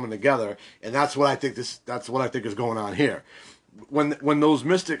ended up coming together, and that's what I think is going on here. When those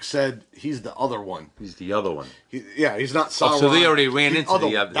mystics said he's the other one, he's the other one. He's not Sauron. Oh, so they already ran into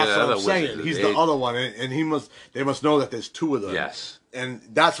the other. That's what I'm saying. Wizard. He's the other one, and they must know that there's two of them. Yes, and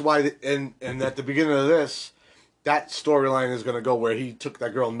that's why. And at the beginning of this, that storyline is going to go where he took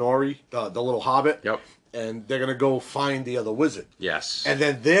that girl Nori, the little hobbit. Yep. And they're going to go find the other wizard. Yes. And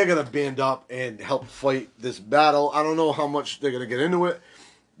then they're going to band up and help fight this battle. I don't know how much they're going to get into it,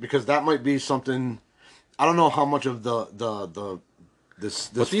 because that might be something. I don't know how much of this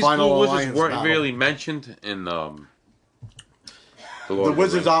but these final Blue alliance Wizards weren't battle. Really mentioned in the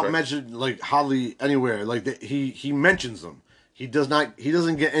Wizards aren't mentioned like hardly anywhere. Like he mentions them. He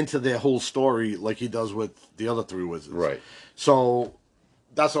doesn't get into their whole story like he does with the other three wizards. Right. So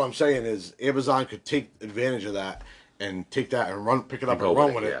that's what I'm saying is Amazon could take advantage of that and take that and pick it up and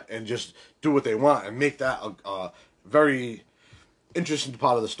run with it, and just do what they want and make that a very interesting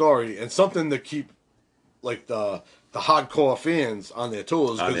part of the story and something to keep like the hardcore fans on their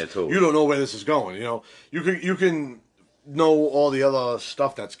toes, because you don't know where this is going. You know, you can know all the other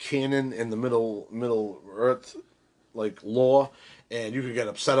stuff that's canon in the Middle Earth like lore, and you can get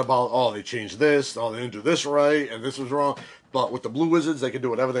upset about they changed this, they didn't do this right, and this was wrong. But with the Blue Wizards, they can do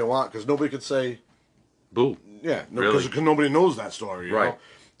whatever they want because nobody could say boo. Yeah, because nobody knows that story. You know?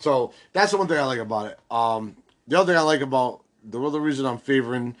 So that's the one thing I like about it. The other thing I like about the other reason I'm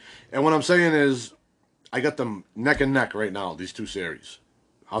favoring, and what I'm saying is, I got them neck and neck right now. These two series,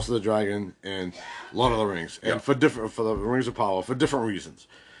 House of the Dragon and Lord of the Rings, and for the Rings of Power for different reasons.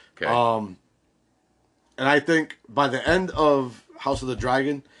 Okay. And I think by the end of House of the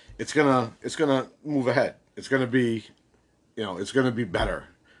Dragon, it's gonna move ahead. It's gonna be, it's gonna be better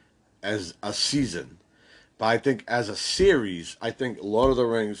as a season. But I think as a series, I think Lord of the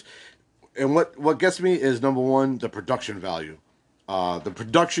Rings, and what gets me is number one, the production value. The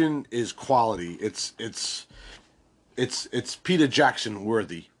production is quality. It's Peter Jackson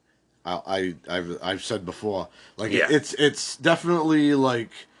worthy. I've said before, like it's definitely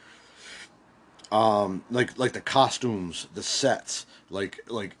like the costumes, the sets, like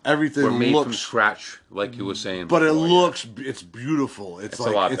everything were made looks from scratch, like you were saying. But before, it's beautiful. It's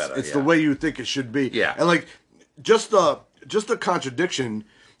like a lot better. It's the way you think it should be. Yeah, and like just the contradiction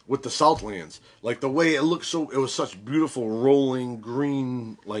with the Southlands, like the way it looked, it was such beautiful rolling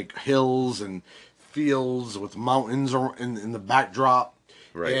green like hills and fields with mountains in the backdrop.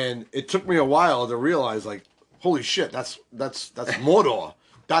 Right. And it took me a while to realize, like, holy shit, that's Mordor.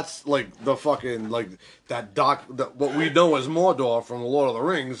 That's like the fucking like that what we know as Mordor from the Lord of the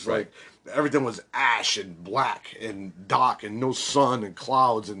Rings. Right. Like everything was ash and black and dark and no sun and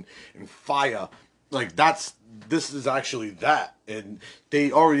clouds and fire. Like this is actually that, and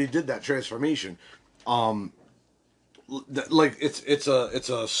they already did that transformation. Like it's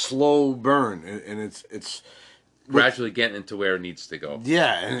a slow burn, and it's gradually getting into where it needs to go.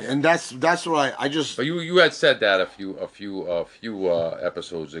 Yeah, and that's what I just. But you had said that a few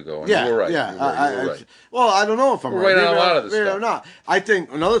episodes ago. And yeah, you were right. Yeah, you were right. Well, I don't know if I'm right on a lot of this maybe stuff. I'm not. I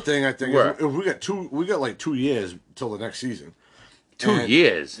think another thing is if we got like 2 years till the next season. 2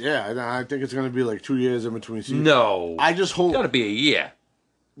 years. Yeah, I think it's going to be like 2 years in between seasons. No, I just hope it's got to be a year.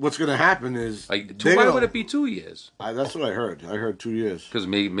 What's going to happen is why would it be 2 years? That's what I heard. I heard 2 years because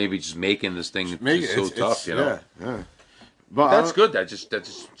maybe just making this thing is so tough, you know. Yeah. But that's good. That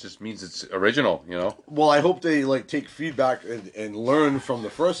just means it's original, you know. Well, I hope they like take feedback and learn from the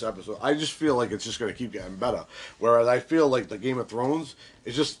first episode. I just feel like it's just going to keep getting better. Whereas I feel like the Game of Thrones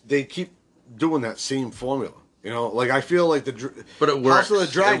is just they keep doing that same formula. You know, like I feel like but it works. House of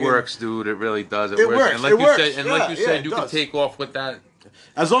the Dragon, it works, dude. It really does. It works. And like you said, you can take off with that.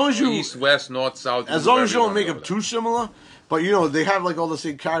 As long as you east, west, north, south. As long as you don't make them too similar. But you know, they have like all the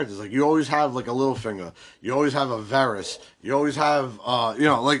same characters. Like you always have like a Littlefinger. You always have a Varys. You always have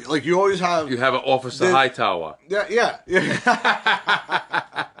like you always have. You have an Officer Hightower. Yeah.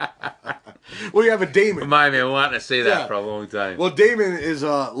 Well, you have a Daemon. Remind me, I wanted to say that for a long time. Well, Daemon is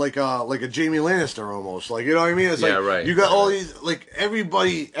like a Jaime Lannister almost. Like, you know what I mean? It's like right. You got all these, like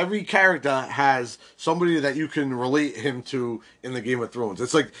every character has somebody that you can relate him to in the Game of Thrones.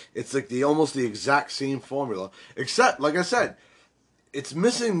 It's like almost the exact same formula, except like I said, it's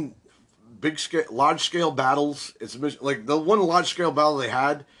missing large scale battles. It's like the one large scale battle they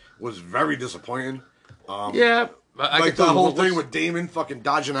had was very disappointing. Yeah. Like the whole thing with Damon fucking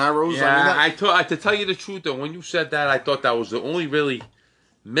dodging arrows. Yeah, to tell you the truth though, when you said that, I thought that was the only really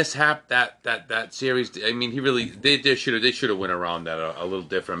mishap that series. I mean, they should have went around that a little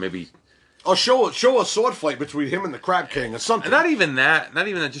different, maybe. Oh, show a sword fight between him and the Crab King or something. Not even that.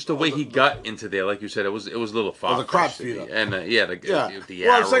 Just the way he got into there, like you said, it was a little far. The crab feeder. And the arrows.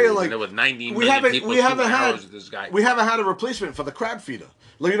 Well, I'm saying like there was 90 million people shooting arrows at this guy. We haven't had a replacement for the crab feeder.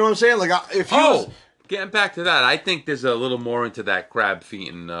 Like, you know what I'm saying? Like if getting back to that, I think there's a little more into that crab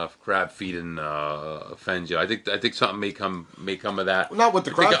feeding Fenjo. I think something may come of that. Not with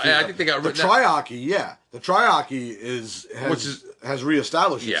the crab feeder. I think they got the triarchy. Yeah, the triarchy has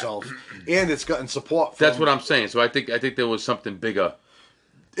reestablished itself, and it's gotten support. That's what I'm saying. So I think there was something bigger.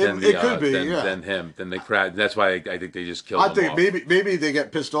 Than the crab. That's why I think they just killed him. I think maybe they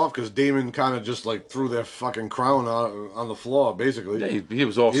get pissed off because Damon kind of just like threw their fucking crown on the floor, basically. Yeah, he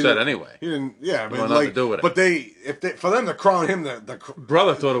was all set anyway. He didn't. Yeah, but nothing to do with it. But for them to crown him, the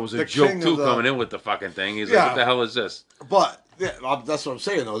brother thought it was a joke too, coming in with the fucking thing. He's like, "What the hell is this?" But yeah, that's what I'm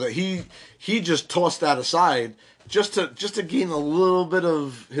saying though. That he just tossed that aside just to gain a little bit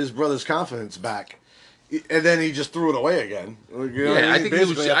of his brother's confidence back. And then he just threw it away again. You know I think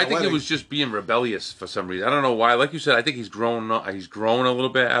he was just being rebellious for some reason. I don't know why. Like you said, I think he's grown. He's grown a little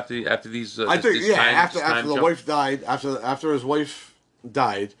bit after these. After the wife died, after his wife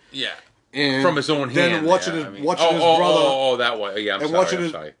died. Yeah. And from his own hand. Then watching his brother. Oh, that way. Yeah, I'm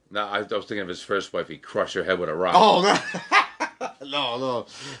sorry. No, I was thinking of his first wife. He crushed her head with a rock. Oh, no. no.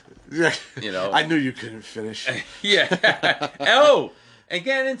 Yeah. You know. I knew you couldn't finish. Yeah. Oh, and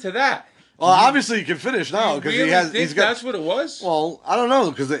getting into that. Well, obviously he can finish now because he's got. That's what it was. Well, I don't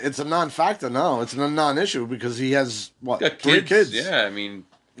know because it's a non-factor now. It's a non-issue because he has three kids. Yeah, I mean,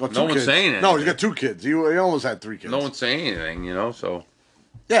 no one's saying anything. No, he's got 2 kids. He almost had 3 kids. No one's saying anything, you know. So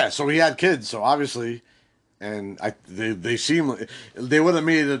yeah, so he had kids. So obviously, and they seem like they would have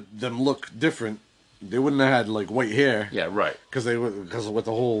made them look different. They wouldn't have had like white hair. Yeah, right. Because with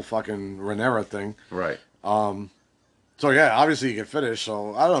the whole fucking Rhaenyra thing. Right. So yeah, obviously he can finish.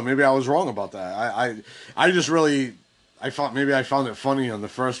 So I don't know. Maybe I was wrong about that. I just really I found it funny on the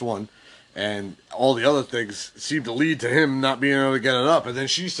first one, and all the other things seemed to lead to him not being able to get it up. And then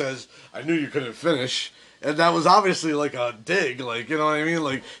she says, "I knew you couldn't finish," and that was obviously like a dig. Like, you know what I mean?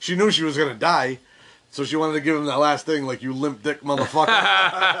 Like she knew she was gonna die, so she wanted to give him that last thing, like, "You limp dick motherfucker."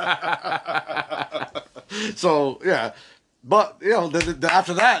 So yeah. But, you know,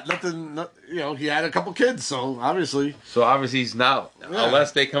 after that, he had a couple kids, so obviously. So obviously he's not,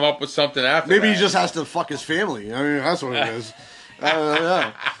 unless they come up with something after Maybe that. he just has to fuck his family. I mean, that's what it is.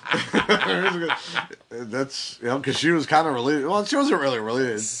 Yeah. That's, because she was kind of related. Well, she wasn't really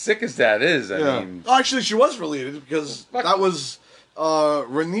related. Sick as that is, I mean. Oh, actually, she was related because that was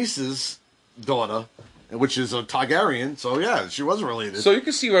Rhaenys's daughter. Which is a Targaryen, so yeah, she was related. So you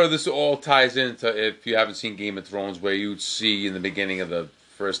can see where this all ties into, if you haven't seen Game of Thrones, where you'd see in the beginning of the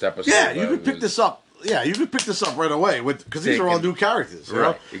first episode. Yeah, you could pick this up. Yeah, you could pick this up right away because these are all new characters. You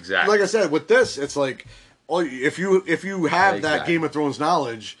know? Exactly. Like I said, with this, it's like, if you have that Game of Thrones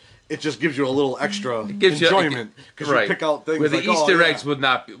knowledge, it just gives you a little extra enjoyment because you pick out things. Where the Easter eggs would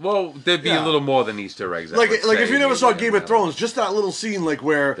not be. Well, there'd be a little more than Easter eggs. Like if you never saw Game of Thrones, just that little scene like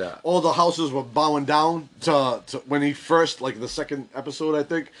where all the houses were bowing down to when he first, like the second episode, I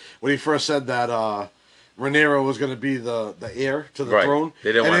think, when he first said that Rhaenyra was going to be the heir to the throne.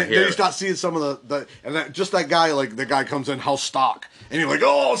 They didn't want to hear Then you start seeing some of just that guy, like the guy comes in, House Stark, and you're like,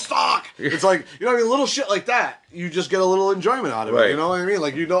 oh, Stark! It's like, you know what I mean? Little shit like that, you just get a little enjoyment out of it. You know what I mean?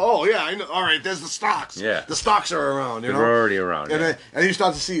 Like, oh, yeah, I know. All right, there's the Starks. Yeah. The Starks are around, you know? They're already around, and you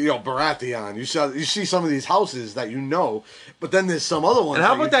start to see, Baratheon. You see some of these houses that you know, but then there's some other ones. And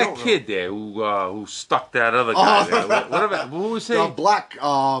how about that kid there who stuck that other guy there? What was he? The black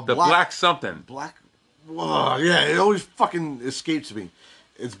something. Black. Whoa, yeah, it always fucking escapes me.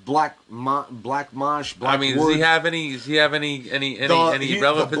 It's Black Marsh. I mean, does he have any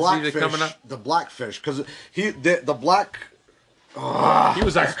relevancy to coming up? The Blackfish, because the black. He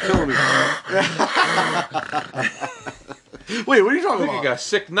was like killing me. Wait, what are you talking about? He got a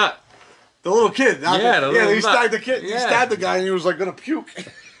sick nut. The little kid. He stabbed the kid. Yeah. He stabbed the guy, and he was like gonna puke.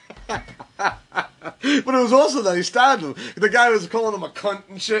 But it was also that he stabbed him. The guy was calling him a cunt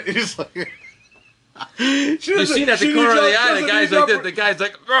and shit. He's like. You seen at the corner of the eye, the guy's like this. The guy's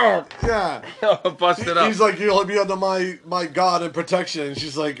like, oh. Yeah, busted up. He's like, you'll be under my guard and protection. And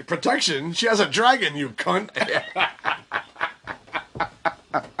she's like, protection? She has a dragon, you cunt.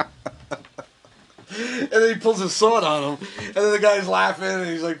 And then then he pulls his sword on him, and then the guy's laughing, and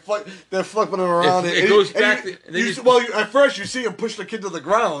he's like, they're flipping him around. It goes back. At first you see him push the kid to the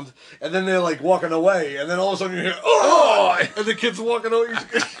ground, and then they're like walking away, and then all of a sudden you hear, oh! And the kid's walking away.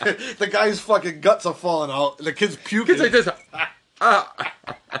 The guy's fucking guts are falling out, and the kid's puking. Kid's like this.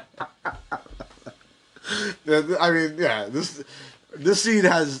 I mean, yeah, this scene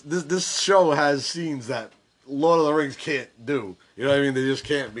has this show has scenes that Lord of the Rings can't do. You know what I mean? They just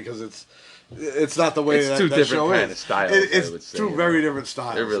can't because it's not the way it's that two that different show kind is. of styles. It's two very different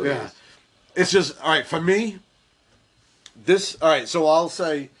styles. It really is. It's just all right for me. This all right. So I'll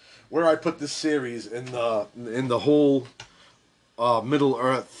say where I put this series in the whole Middle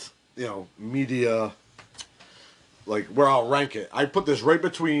Earth, media, like where I'll rank it. I put this right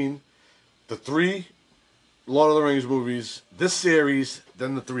between the 3 Lord of the Rings movies, this series,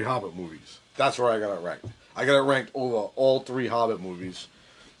 then the 3 Hobbit movies. That's where I got it ranked. I got it ranked over all 3 Hobbit movies.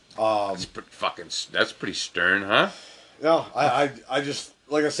 That's pretty stern, huh? Yeah, I just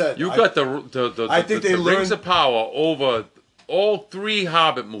like I said. You got the I think they learned Rings of Power over all 3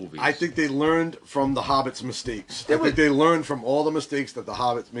 Hobbit movies. I think they learned from the Hobbit's mistakes. I think they learned from all the mistakes that the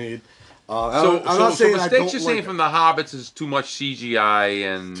Hobbits made. I'm not saying mistakes you're saying from the Hobbits is too much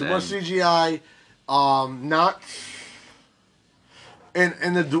CGI and too much CGI. Not. And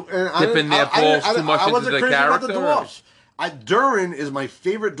dipping their balls too much into the character. About the dwarfs. Durin is my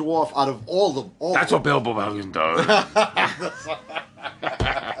favorite dwarf out of all of them. That's what Bilbo Baggins does.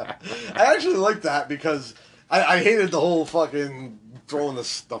 I actually like that because I hated the whole fucking throwing the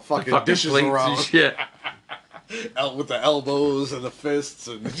fucking dishes around. And shit. With the elbows and the fists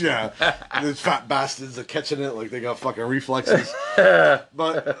and these fat bastards are catching it like they got fucking reflexes.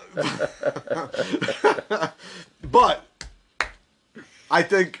 But I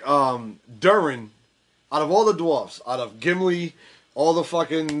think Durin, out of all the dwarfs, out of Gimli, all the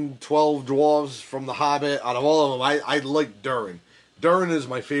fucking 12 dwarves from The Hobbit, out of all of them, I like Durin. Durin is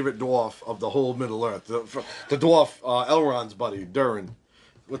my favorite dwarf of the whole Middle Earth. The dwarf, Elrond's buddy, Durin.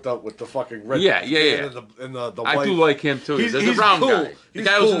 With the fucking red and the white. I do like him too. There's a brown cool. guy. The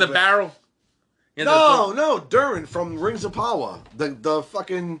guy who's in the barrel. No, Durin from Rings of Power. The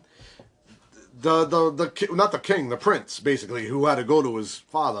fucking the not the king, the prince basically, who had to go to his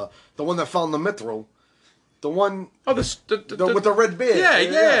father. The one that found the mithril. The one with the red beard.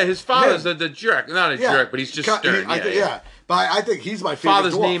 Yeah. His father's the jerk. Not a jerk, but he's just stern. But I think he's my favorite.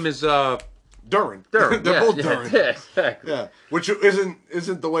 Father's dwarf. name is Durin. They're both Durin. Yeah, exactly. Yeah, which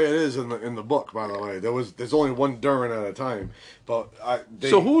isn't the way it is in the book, by the way. There's only one Durin at a time. But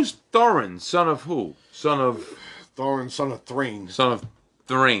so who's Thorin? Son of who? Thorin, son of Thrain. Son of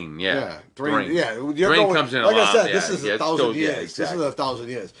Thrain. Yeah. Thrain. Yeah, Thrain comes in. Like I said, this is 1,000 years. Exactly. This is 1,000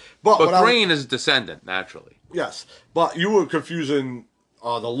 years. But Thrain is a descendant naturally. Yes, but you were confusing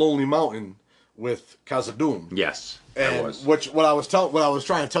the Lonely Mountain with Khazad-dûm. Yes. And what I was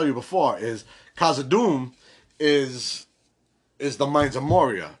trying to tell you before is Khazad-dûm is the Mines of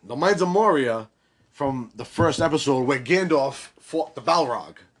Moria. The Mines of Moria from the first episode where Gandalf fought the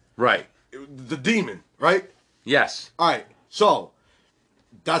Balrog. Right. The demon, right? Yes. All right. So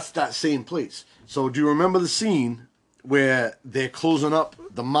that's that same place. So do you remember the scene where they're closing up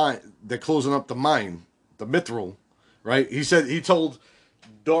the mine? They're closing up the mine, the mithril, right? He told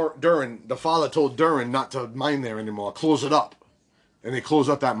Durin, the father told Durin not to mine there anymore. Close it up. And they closed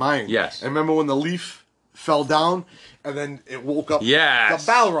up that mine. Yes. And remember when the leaf fell down and then it woke up yes.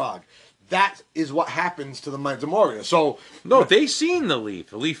 the Balrog? That is what happens to the Mines of Moria. So no, they seen the leaf.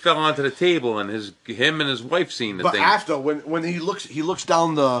 The leaf fell onto the table, and him and his wife seen the thing. But after, when he looks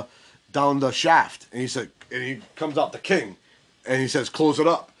down the shaft, and he comes out the king, and he says, "Close it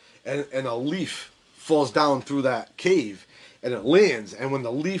up," and a leaf falls down through that cave, and it lands. And when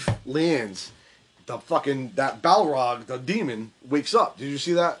the leaf lands, that Balrog, the demon, wakes up. Did you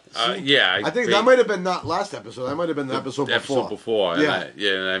see that? Yeah, I think that might have been not last episode. That might have been the episode before. Yeah,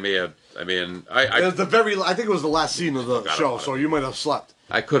 and I may have. I mean, it was I think it was the last scene of the show, so you might have slept.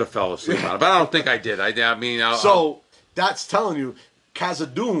 I could have fell asleep on it, but I don't think I did. I mean, that's telling you,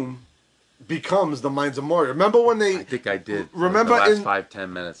 Khazad-dûm becomes the Mines of Moria. Remember when they? I think I did. Remember the last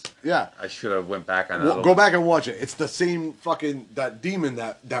 5-10 minutes. Yeah, I should have went back on that. Go back and watch it. It's the same fucking that demon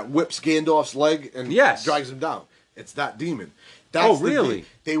that whips Gandalf's leg and drags him down. It's that demon. That's really?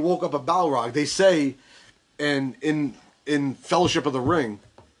 They woke up a Balrog. They say, and in Fellowship of the Ring,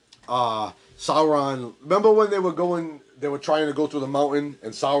 Sauron. Remember when they were trying to go through the mountain,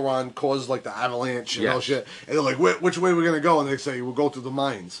 and Sauron caused like the avalanche and all shit. And they're like, which way are we gonna go? And they say, we'll go through the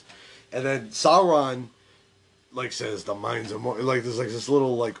mines. And then Sauron, says the mines are more there's this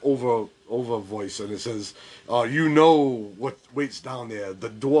little over voice, and it says, you know what waits down there. The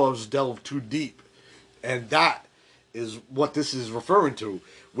dwarves delve too deep, And that is what this is referring to,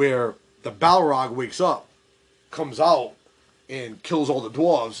 where the Balrog wakes up, comes out, and kills all the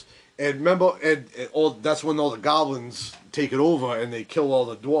dwarves. And remember, that's when all the goblins take it over and they kill all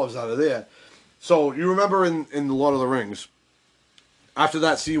the dwarves out of there. So you remember in The Lord of the Rings, after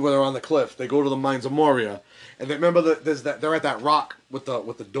that scene where they're on the cliff, they go to the Mines of Moria, and they remember they're at that rock with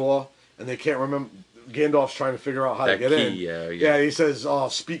the door, and they can't remember. Gandalf's trying to figure out how to get in. Yeah, he says,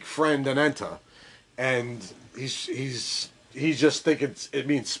 "Speak, friend, and enter," and he's just thinking it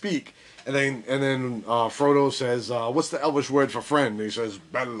means speak, and then Frodo says, "What's the Elvish word for friend?" And he says,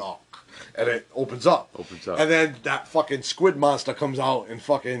 "Belloc." And it opens up. And then that fucking squid monster comes out and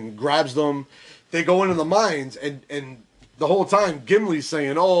fucking grabs them. They go into the mines, and the whole time Gimli's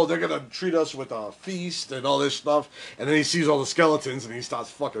saying, "Oh, they're gonna treat us with a feast and all this stuff." And then he sees all the skeletons and he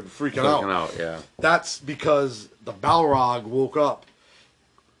starts fucking freaking out. Yeah. That's because the Balrog woke up.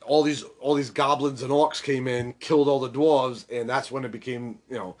 All these goblins and orcs came in, killed all the dwarves, and that's when it became,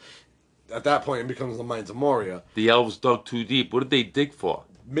 at that point it becomes the Mines of Moria. The elves dug too deep. What did they dig for?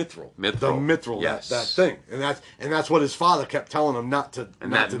 Mithril. The Mithril, yes. that thing. And that's what his father kept telling him not to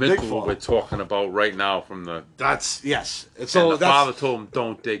dig for. We're talking about right now from the... That's, yes. So the father told him,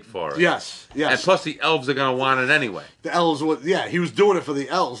 don't dig for it. Yes. And plus the elves are going to want it anyway. The elves, he was doing it for the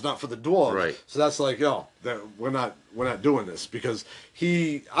elves, not for the dwarves. Right. So that's like, we're not doing this. Because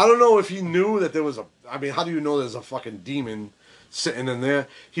I don't know if he knew that there was how do you know there's a fucking demon sitting in there?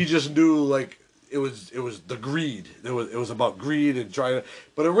 He just knew, like, it was the greed. It was about greed and trying to,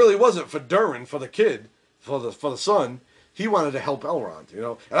 but it really wasn't for Durin, for the kid, for the son. He wanted to help Elrond, And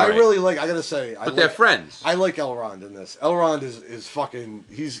right. I really I gotta say, they're friends. I like Elrond in this. Elrond is fucking,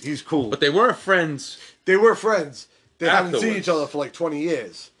 he's cool. But they weren't friends. They were friends. They afterwards. haven't seen each other for like 20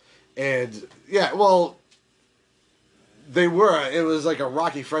 years, and they were. It was like a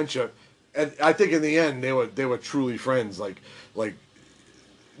rocky friendship, and I think in the end they were truly friends. Like.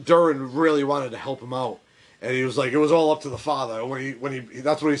 Durin really wanted to help him out, and he was like, it was all up to the father. When he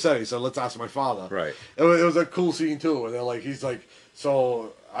that's what he said. He said, "Let's ask my father." Right. It was a cool scene too. And they're like, he's like,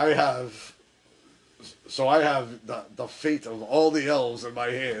 so I have the fate of all the elves in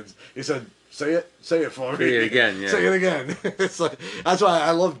my hands. He said, say it for me. Say it again. Yeah. Say it again. It's like, that's why I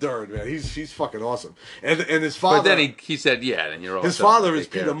love Durin, man. He's fucking awesome. And his father. But then he said, yeah. Then you're all. His father is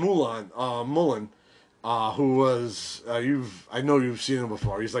Peter Mullen. Who was I know you've seen him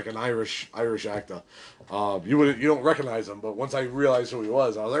before. He's like an Irish actor. You don't recognize him, but once I realized who he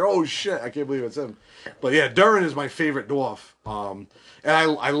was, I was like, oh shit, I can't believe it's him. But yeah, Durin is my favorite dwarf. And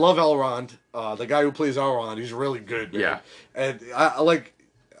I love Elrond. The guy who plays Elrond, he's really good, man. Yeah. And I like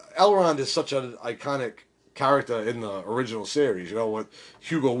Elrond is such an iconic character in the original series. With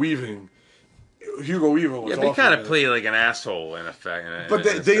Hugo Weaving. Hugo Weaver was they kind of play like an asshole in effect.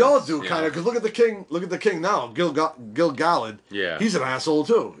 But they all do kind of, because look at the king. Look at the king now, Gil Galad. Yeah, he's an asshole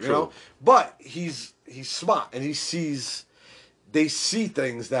too. You know, but he's smart and they see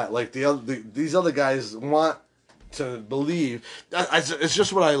things that like these other guys want to believe. It's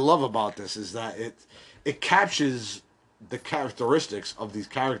just what I love about this is that it captures the characteristics of these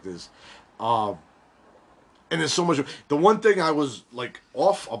characters. And there's so much. The one thing I was like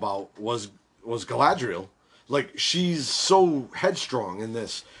off about was Galadriel. Like, she's so headstrong in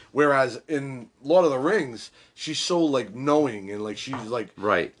this, whereas in Lord of the Rings, she's so like knowing and like she's like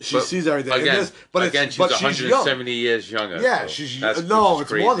she sees everything. Again, she's 170 years younger. Yeah, so it's more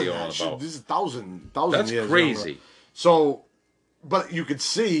than that. About. This is 1,000 That's years crazy. Younger. So, but you could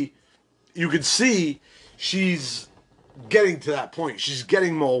see she's getting to that point. She's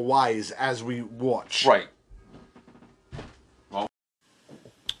getting more wise as we watch. Right.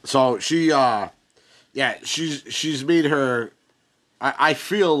 So she's made her. I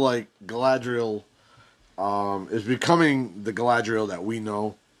feel like Galadriel is becoming the Galadriel that we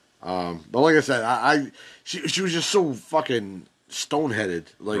know. But like I said, she was just so fucking stoneheaded.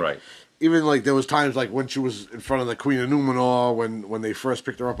 Like, even like there was times like when she was in front of the Queen of Numenor when they first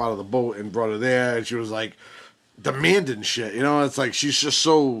picked her up out of the boat and brought her there, and she was like demanding shit. It's like she's just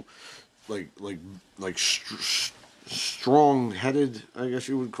so like strong-headed, I guess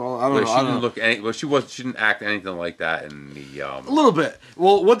you would call it. I don't know. She didn't act anything like that in the. A little bit.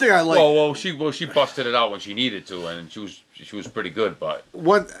 Well, one thing I like. She busted it out when she needed to, and she was pretty good. But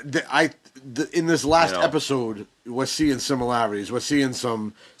in this last episode, we're seeing similarities. We're seeing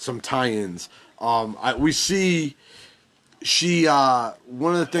some tie-ins. We see she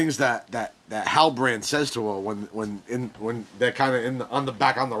one of the things that Halbrand says to her when they're kind of on the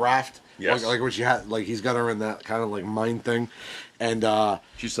back on the raft, yes, like when she had like he's got her in that kind of like mind thing, and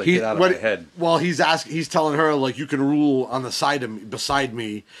she's like, get out of my head. Well, he's telling her like you can rule on the side of me, beside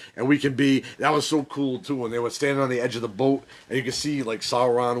me, and we can be. That was so cool too when they were standing on the edge of the boat, and you could see like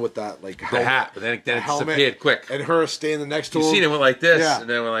Sauron with that like helmet, the hat, but then it disappeared quick, and her standing next to him. You seen it went like this, and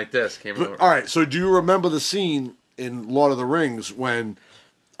then it went like this. All right, so do you remember the scene in Lord of the Rings when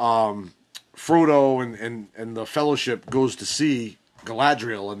Frodo and the Fellowship goes to see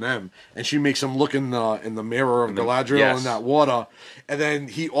Galadriel and them, and she makes him look in the mirror of Galadriel in that water, and then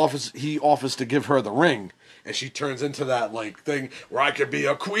he offers to give her the ring, and she turns into that like thing where I could be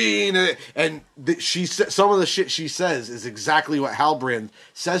a queen, and she some of the shit she says is exactly what Halbrand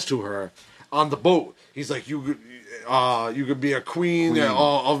says to her on the boat. He's like, you could be a queen.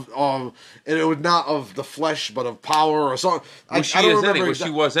 Of and it was not of the flesh but of power or something. Well, she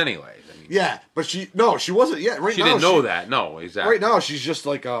was anyway. Yeah, but she wasn't yet. Right she now, didn't know that. No, exactly. Right now, she's just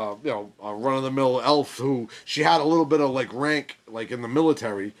like a run of the mill elf who she had a little bit of like rank like in the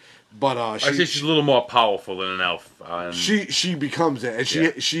military, but I think she's a little more powerful than an elf. She becomes it,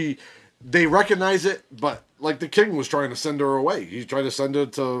 and they recognize it, but like the king was trying to send her away. He tried to send her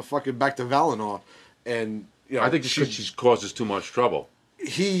to fucking back to Valinor, and I think she causes too much trouble.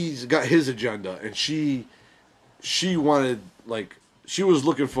 He's got his agenda, and she wanted like she was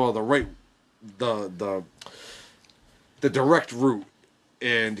looking for the right. The direct route,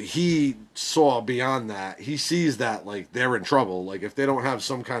 and he saw beyond that. He sees that like they're in trouble. Like if they don't have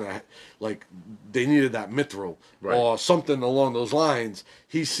some kind of like they needed that mithril or something along those lines,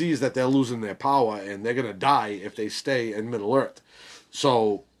 he sees that they're losing their power and they're gonna die if they stay in Middle Earth.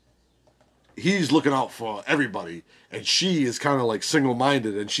 So he's looking out for everybody, and she is kind of like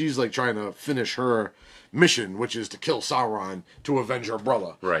single-minded, and she's like trying to finish her mission, which is to kill Sauron to avenge her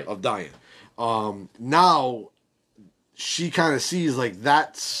brother of dying. Now she kind of sees like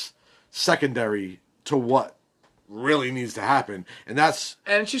that's secondary to what really needs to happen, and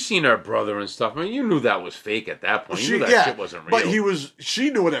she's seen her brother and stuff. I mean, you knew that was fake at that point. You knew that shit wasn't real. But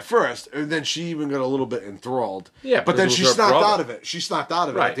she knew it at first, and then she even got a little bit enthralled. Yeah, but then she snapped out of it. She snapped out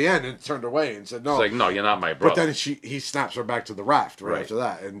of it at the end and turned away and said, "No." It's like, "No, you're not my brother." But then he snaps her back to the raft after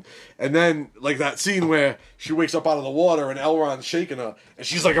that, and then like that scene where she wakes up out of the water and Elrond's shaking her, and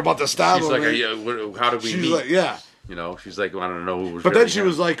she's like about to stab him. She's like, "How did we meet?" Like, yeah. You know, she's like, well, I don't know who was. But then she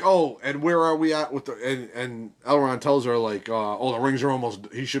was like, "Oh, and where are we at with the?" And Elrond tells her like, "Oh, the rings are almost.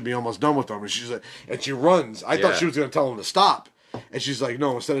 He should be almost done with them." And she's like, and she runs. I thought she was going to tell him to stop, and she's like,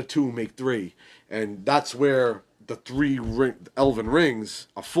 "No, instead of 2, make 3." And that's where the 3 elven rings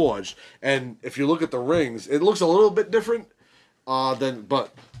are forged. And if you look at the rings, it looks a little bit different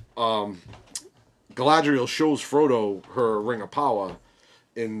but Galadriel shows Frodo her ring of power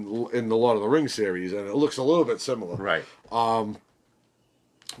in the Lord of the Rings series, and it looks a little bit similar. Right.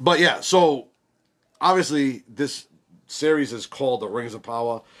 But yeah, so obviously this series is called The Rings of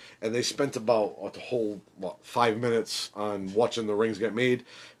Power, and they spent about the whole 5 minutes on watching the rings get made.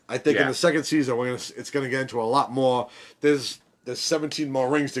 I think in the second season it's gonna get into a lot more. There's 17 more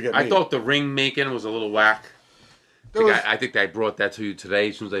rings to get made. I thought the ring making was a little whack. I think I brought that to you today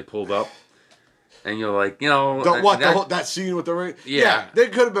as soon as I pulled up. And you're like, that scene with the ring? Yeah, they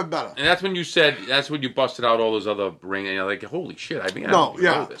could have been better. And that's when you busted out all those other ring, and you're like, holy shit! I mean, I didn't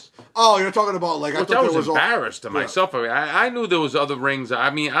know this. Oh, you're talking about like I was embarrassed to myself. I knew there was other rings. I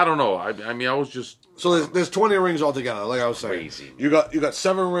mean, I don't know. I mean, I was just so there's 20 rings altogether. Like I was saying, crazy. You got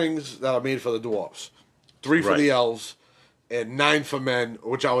 7 rings that are made for the dwarves, 3 for the elves, and 9 for men.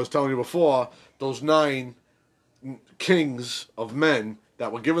 Which I was telling you before. Those 9 kings of men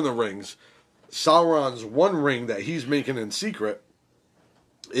that were given the rings. Sauron's one ring that he's making in secret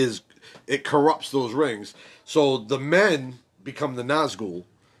it corrupts those rings. So the men become the Nazgul.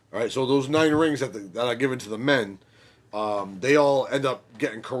 All right, so those 9 rings that are given to the men, they all end up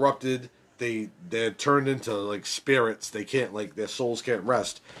getting corrupted. They're turned into like spirits. They can't their souls can't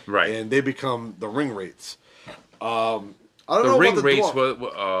rest. Right, and they become the ring wraiths. I don't know ring about the wraiths.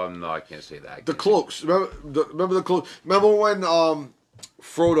 No, I can't say that. The cloaks. Remember the cloaks. Remember when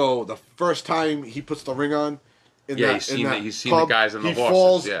Frodo, the first time he puts the ring on, he's seen the guys on the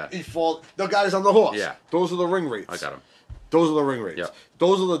horses. He falls. The guys on the horse. Yeah, those are the ring wraiths. I got them. Those are the ring wraiths. Yeah.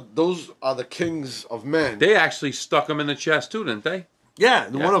 Those are the kings of men. They actually stuck them in the chest too, didn't they? Yeah,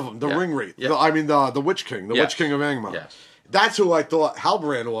 one of them, the ring wraith. Yeah. the Witch King, Witch King of Angmar. Yes. That's who I thought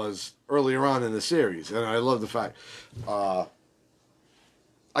Halbrand was earlier on in the series, and I love the fact. I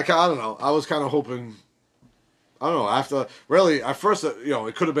don't know. I was kind of hoping. I don't know. At first,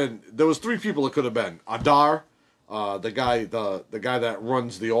 it could have been. There was 3 people it could have been. Adar, the guy that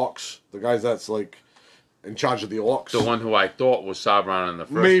runs the orcs, the guy that's like in charge of the orcs. The one who I thought was Sauron in the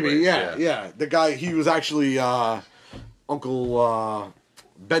first Maybe, place. yeah. The guy, he was actually Uncle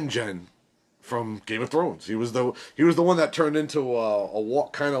Benjen from Game of Thrones. He was the one that turned into a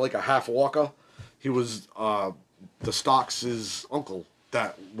walk, kind of like a half walker. He was the Starks' uncle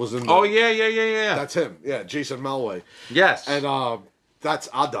that was in. Oh yeah. That's him. Yeah, Jason Melway. Yes. And that's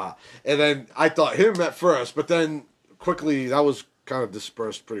Ada. And then I thought him at first, but then quickly that was kind of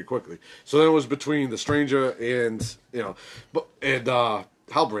dispersed pretty quickly. So then it was between the Stranger and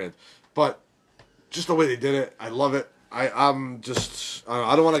Halbrand. But just the way they did it, I love it. I'm just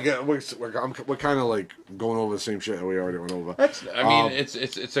I don't want to get we're kind of like going over the same shit that we already went over.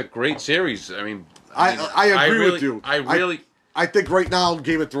 It's a great series. I agree with you. I think right now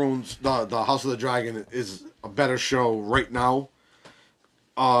Game of Thrones, the House of the Dragon is a better show right now.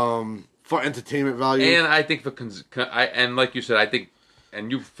 For entertainment value, and I think and like you said, I think,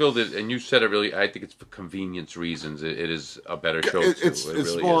 and you filled it, and you said it really. I think it's for convenience reasons. It is a better show. It's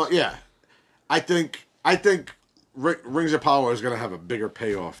really more, is. Yeah. I think Rings of Power is going to have a bigger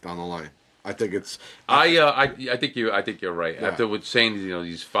payoff down the line. I think it's. I think you're right. Yeah. After with saying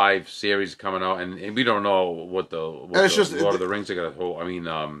these 5 series coming out, and we don't know what Lord of the Rings are going to hold. I mean,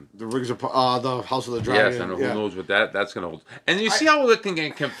 the Rings of the House of the Dragon. Yes, and who knows what that's going to hold. And you see how it can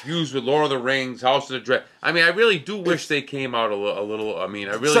get confused with Lord of the Rings, House of the Dragon. I mean, I really do wish they came out a little. I mean,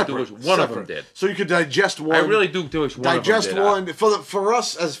 I really do wish one of them did. So you could digest one. I really do wish one of them did. Digest one for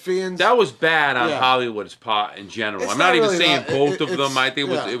us as fans. That was bad on Hollywood's part in general. I'm not even saying both of them. I think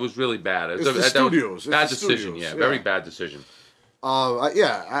it was really bad. It's the studios. Bad decision, very bad decision.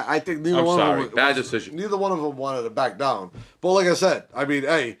 I think neither one of them. Bad decision. Neither one of them wanted to back down. But like I said, I mean,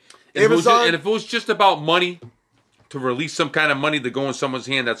 hey, Amazon. And if it was just about money, to release some kind of money to go in someone's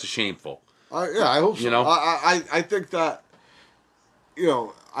hand, that's shameful. I hope so. I think that,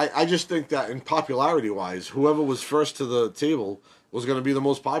 I just think that in popularity wise, whoever was first to the table was going to be the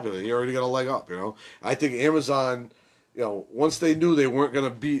most popular. He already got a leg up. I think Amazon, once they knew they weren't going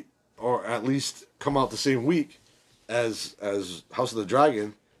to beat, or at least come out the same week as House of the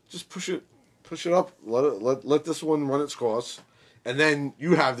Dragon, just push it up. Let this one run its course, and then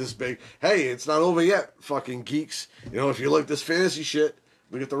you have this big. Hey, it's not over yet, fucking geeks. If you like this fantasy shit,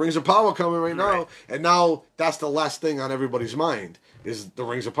 we got the Rings of Power coming right now, and now that's the last thing on everybody's mind is the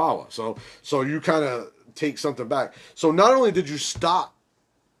Rings of Power. So you kind of take something back. So not only did you stop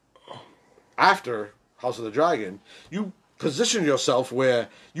after House of the Dragon, you position yourself where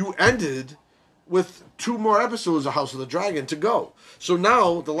you ended with 2 more episodes of House of the Dragon to go. So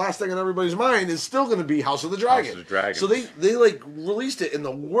now the last thing on everybody's mind is still going to be House of the Dragon. House of the Dragon. So they like released it in the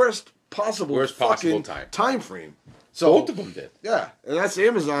worst possible time frame. So both of them did. Yeah, and that's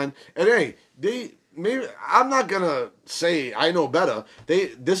Amazon. And hey, maybe I'm not gonna say I know better.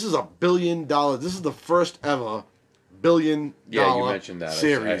 This is $1 billion. This is the first ever $1 billion. Yeah, you mentioned that.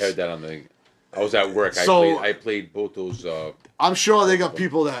 Series. I heard that on the. I was at work. I played both those. I'm sure they got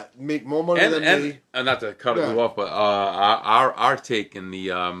people that make more money than me. And not to cut you off, but our take in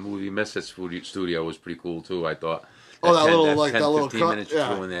the movie Misfits studio was pretty cool too. I thought. That little 15 minutes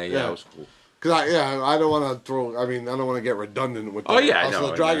in there. Yeah, it was cool. Because I don't want to throw. I mean, I don't want to get redundant with the House of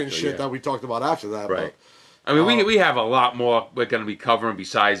the Dragon shit that we talked about after that. Right. But, I mean, we have a lot more we're going to be covering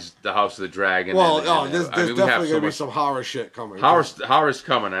besides the House of the Dragon. Well, there's definitely going to be some horror shit coming. Horror's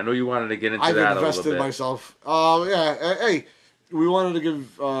coming. I know you wanted to get into that a little bit. I've invested myself. Hey, we wanted to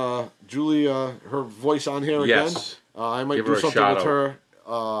give Julie her voice on here again. Yes. I might do something with her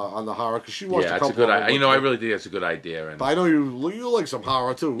on the horror because she watched a couple. It's a good. I really think that's a good idea. But I know you like some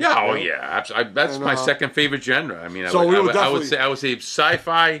horror too. Yeah. Right? Oh yeah. Absolutely. That's my second favorite genre. I mean, I would say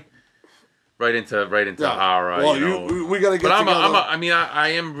sci-fi. Right into horror. Well, we gotta get. But I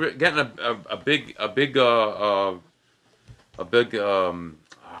am getting a big. How can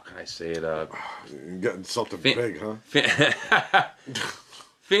I say it? You're getting something big, huh?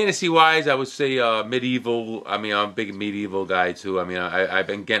 Fantasy wise, I would say medieval. I mean, I'm a big medieval guy too. I mean, I've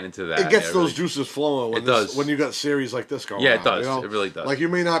been getting into that. It gets those juices flowing. When you got series like this going. Yeah, it does. It really does. Like you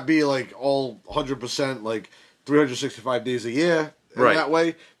may not be like all 100% like 365 days a year. Right. That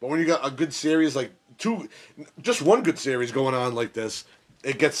way, but when you got a good series, like just one good series going on like this,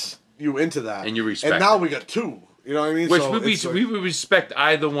 it gets you into that, and you respect. And now we got 2. You know what I mean? Which we would respect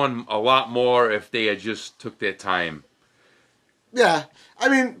either one a lot more if they had just took their time. Yeah, I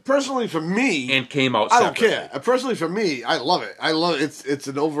mean, personally for me, and came out. I don't care. Personally for me, I love it. I love it. It's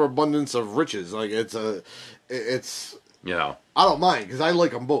an overabundance of riches. Like it's I don't mind because I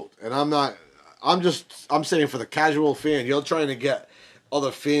like them both, and I'm saying for the casual fan, you're trying to get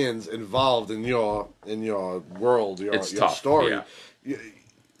other fans involved in your world, your story. Yeah.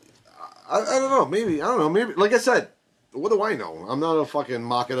 I don't know. Maybe I don't know. Maybe like I said, what do I know? I'm not a fucking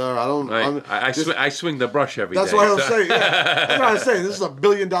marketer. I don't. Right. I swing the brush every day. That's what I was saying. Yeah. That's what I was saying. This is $1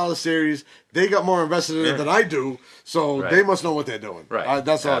 billion series. They got more invested in it than I do, so they must know what they're doing. Right.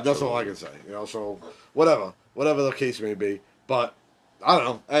 That's all. That's all I can say. You know. So whatever the case may be. But I don't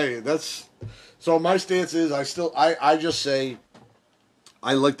know. Hey, that's. So my stance is I just say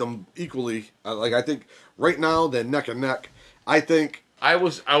I like them equally. I think right now they're neck and neck. I think I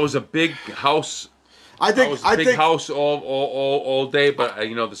was a big House. I think House all day, but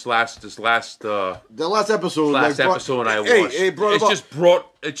this last the last episode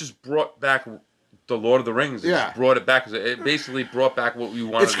it just brought back the Lord of the Rings. It just brought it back. It basically brought back what we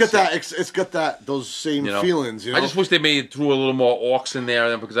wanted. It's got those same feelings. You know? I just wish they threw a little more orcs in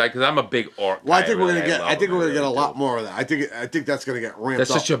there because I'm a big orc. Well, I think we're gonna get a lot more of that. I think that's gonna get ramped up.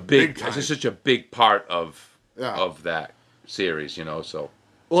 That's such a big part of that series. So.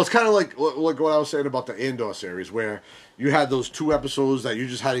 Well, it's kind of like what I was saying about the Andor series, where you had those 2 episodes that you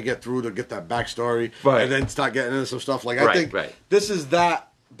just had to get through to get that backstory, and then start getting into some stuff. I think this is that,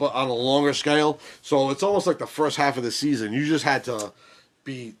 but on a longer scale. So it's almost like the first half of the season. You just had to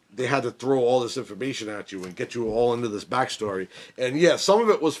they had to throw all this information at you and get you all into this backstory. And yeah, some of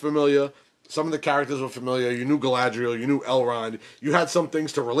it was familiar. Some of the characters were familiar. You knew Galadriel. You knew Elrond. You had some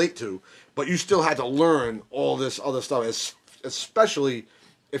things to relate to, but you still had to learn all this other stuff, especially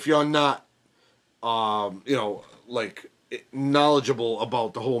if you're not, knowledgeable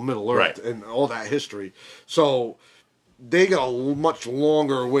about the whole Middle Earth and all that history. So they got a much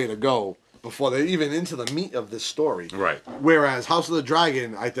longer way to go before they're even into the meat of this story. Right. Whereas House of the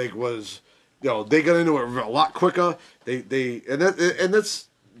Dragon, I think, was, they got into it a lot quicker. That's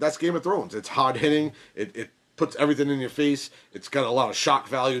Game of Thrones. It's hard hitting. It puts everything in your face. It's got a lot of shock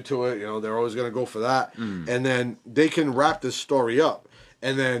value to it. They're always going to go for that. And then they can wrap this story up.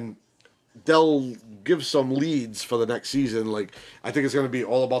 And then they'll give some leads for the next season. I think it's going to be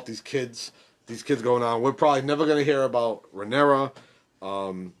all about these kids going on. We're probably never going to hear about Rhaenyra,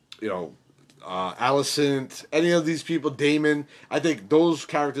 Alicent, any of these people, Daemon. I think those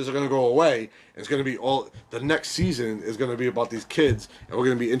characters are going to go away. It's going to be the next season is going to be about these kids, and we're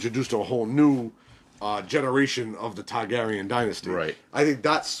going to be introduced to a whole new generation of the Targaryen dynasty. Right. I think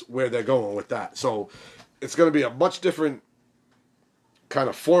that's where they're going with that. So it's going to be a much different kind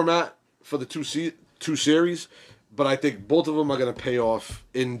of format for the two series, but I think both of them are going to pay off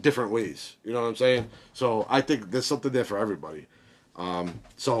in different ways. You know what I'm saying? So I think there's something there for everybody.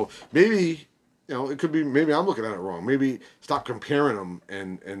 So maybe it could be, maybe I'm looking at it wrong. Maybe stop comparing them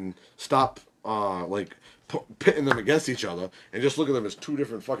and stop pitting them against each other and just look at them as 2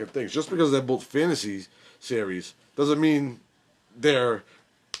 different fucking things. Just because they're both fantasy series doesn't mean they're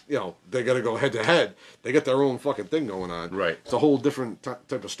going to go head to head. They get their own fucking thing going on. Right. It's a whole different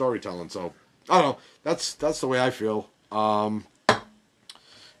type of storytelling. So, I don't know. That's the way I feel.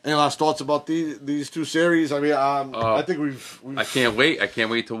 Any last thoughts about these 2 series? I mean, I think we've. I can't wait. I can't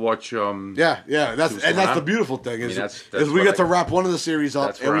wait to watch. Yeah. That's the beautiful thing is we get to wrap one of the series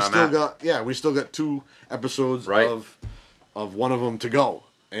up, and we still got 2 episodes of one of them to go.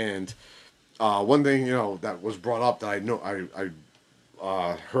 And one thing that was brought up that I know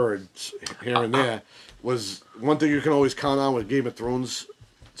I heard here and there was one thing you can always count on with Game of Thrones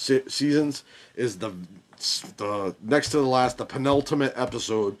seasons is the next to the last, the penultimate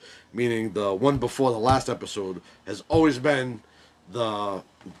episode, meaning the one before the last episode, has always been the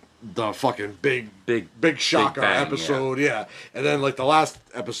fucking big shocker episode, yeah. And then the last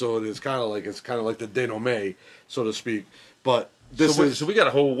episode is kind of like the denouement, so to speak. But so we got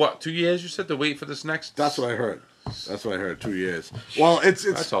a whole 2 years you said to wait for this next. That's what I heard. 2 years. Well, it's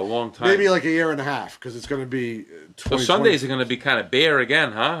that's a long time. Maybe like a year and a half because it's going to be. So Sundays are going to be kind of bare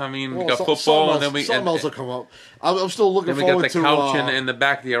again, huh? I mean, we got football and then something else will come up. I'm still looking forward to. Then we got the couch in the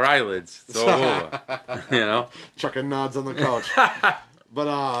back of your eyelids. It's all over. Chucking nods on the couch. But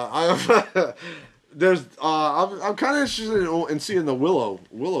I'm kind of interested in seeing the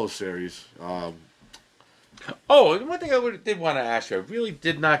Willow series. One thing I did want to ask you, I really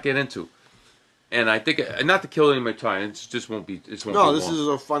did not get into. And I think, not to kill any of my time, it just won't be. This is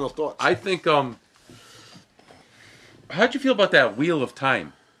our final thoughts. I think. How'd you feel about that Wheel of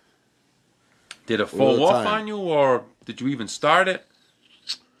Time? Did it fall off on you, or did you even start it?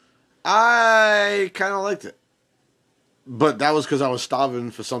 I kind of liked it, but that was because I was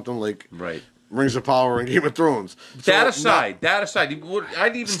starving for something like Rings of Power and Game of Thrones. That aside,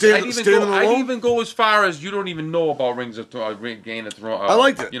 I'd even go as far as you don't even know about Rings of Game of Thrones. I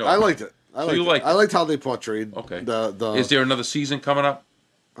liked it. I liked it. I liked how they portrayed. Okay. The Is there another season coming up?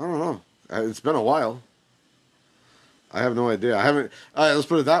 I don't know. It's been a while. I have no idea. I haven't. All right, let's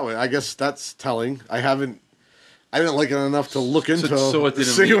put it that way. I guess that's telling. I didn't like it enough to look into. So it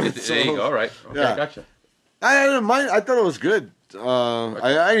didn't. There you go. All right. Okay, yeah. Gotcha. I didn't mind. I thought it was good.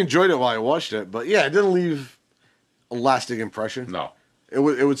 I enjoyed it while I watched it, but yeah, it didn't leave a lasting impression. No. It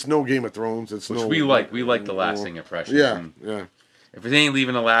was no Game of Thrones. Which we like. We like the lasting impression. Yeah, yeah. If it ain't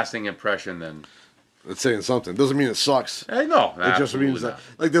leaving a lasting impression, then it's saying something. Doesn't mean it sucks. Hey, no, it just means that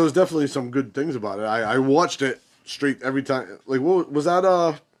like there was definitely some good things about it. I watched it straight every time. Like, what was that?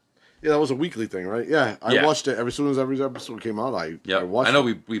 Yeah, that was a weekly thing, right? Yeah, I watched it as soon as every episode came out. I watched. I know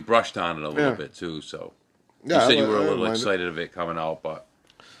we brushed on it a little bit too. So you said you were a little excited of it coming out, but.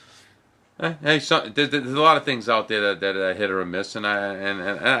 Hey, there's a lot of things out there that are hit or miss, and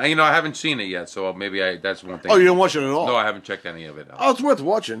I haven't seen it yet, so maybe that's one thing. Oh, you didn't watch it at all? No, I haven't checked any of it out. Oh, it's worth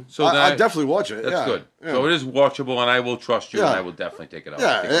watching. So I'll definitely watch it. That's good. Yeah. So it is watchable, and I will trust you, and I will definitely take it out.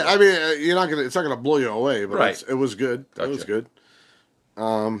 Yeah, I mean, it's not gonna blow you away, but it was good. Gotcha. It was good.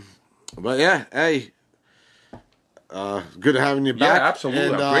 But yeah, hey. Good having you back. Yeah, absolutely.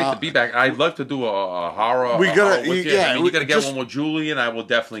 And, great to be back. I'd love to do a horror. We gotta, with you. I mean, you gotta get one with Julie, and I will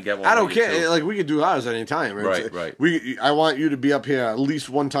definitely get one. I don't care. Like we could do ours anytime. Right. I want you to be up here at least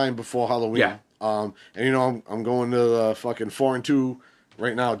one time before Halloween. Yeah. And I'm going to the fucking 4-2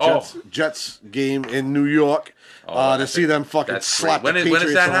 right now. Jets game in New York. To see them fucking slap the Patriots when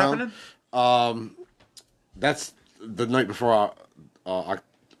is that around. happening? That's the night before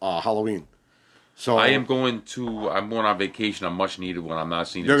Halloween. So I'm going on vacation. I'm much needed when I'm not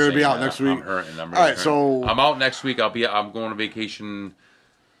seeing. You're going to be out next week. I'm hurting. All right, so I'm out next week. I'm going on vacation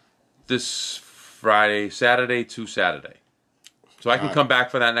this Saturday to Saturday, so I can come back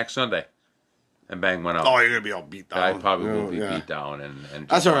for that next Sunday and bang one out. Oh, you're going to be all beat down. I probably will be beat down and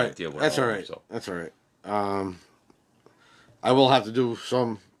that's all right. That's all right. So. That's all right. I will have to do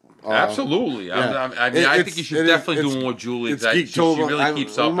some. Absolutely. Yeah. I think you should definitely do more, Julie. She really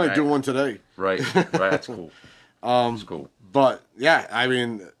keeps up. We might do one today. Right. That's cool. That's cool. But yeah, I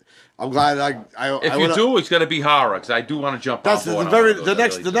mean, I'm glad if you do, it's going to be horror because I do want to jump. That's on board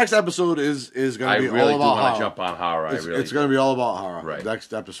the next episode is going to be really all about horror. I really do want to jump on horror. It's going to be all about horror. Right.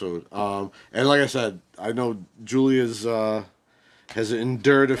 Next episode. And like I said, I know Julia's. Has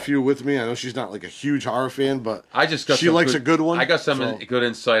endured a few with me. I know she's not like a huge horror fan, but she likes a good one. I got some good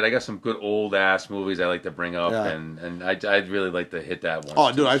insight. I got some good old ass movies I like to bring up, and I'd really like to hit that one. Oh,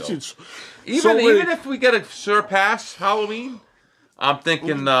 dude, I've seen even if we get to surpass Halloween, I'm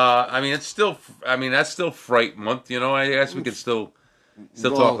thinking. It's still. That's still Fright Month. I guess we could still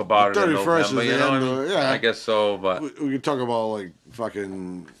talk about it in November. You know, I guess so. But we could talk about like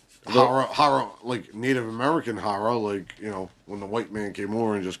fucking. Horror, like Native American horror, like, when the white man came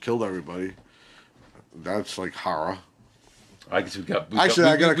over and just killed everybody. That's like horror. I guess I got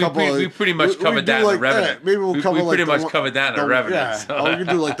a couple. We pretty much covered that in The Revenant. Maybe we'll cover. We pretty much covered that in The Revenant. Yeah, so. We could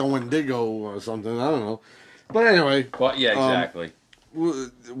do like the Wendigo or something. I don't know. But anyway. But yeah, exactly.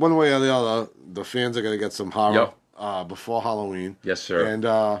 One way or the other, the fans are gonna get some horror before Halloween. Yes, sir.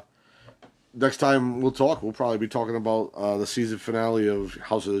 And next time we'll probably be talking about the season finale of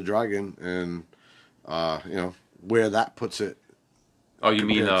House of the Dragon and where that puts it. Oh, you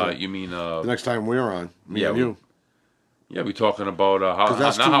mean the next time we're on, me and you. Yeah, we're talking about House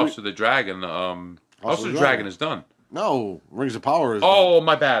of the Dragon. House of the Dragon is done. No, Rings of Power is. Oh, done.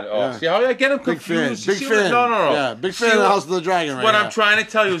 My bad. Oh, see how I get them confused? Big fan. No. Yeah, big fan of the House of the Dragon. What I'm trying to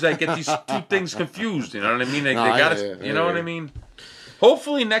tell you is I get these two things confused. You know what I mean? They got to. You know what I mean?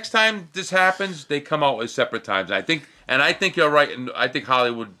 Hopefully, next time this happens, they come out at separate times. I think you're right, and I think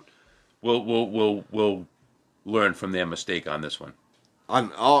Hollywood will learn from their mistake on this one. I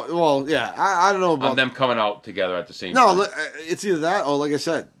don't know about them coming out together at the same time. No, it's either that or, like I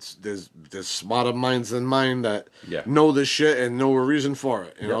said, there's smarter minds than mine that know this shit and know a reason for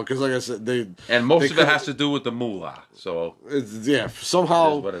it. You know, because like I said, most of it has to do with the moolah. So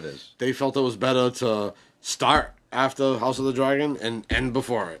somehow it is what it is. They felt it was better to start after House of the Dragon and end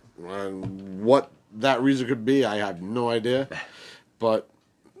before it. And what that reason could be, I have no idea. But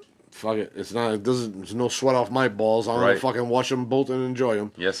fuck it, there's no sweat off my balls. I'm gonna fucking watch them both and enjoy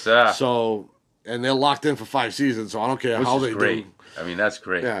them. Yes, sir. So, and they're locked in for 5 seasons, so I don't care how they do. I mean, that's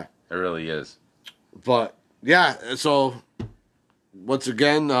great. Yeah, it really is. But yeah, so once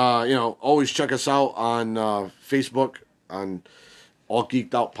again, always check us out on Facebook on All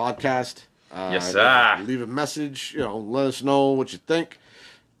Geeked Out Podcast. Yes, sir. Leave a message. Let us know what you think.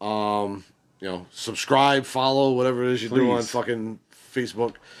 Subscribe, follow, whatever it is you do on fucking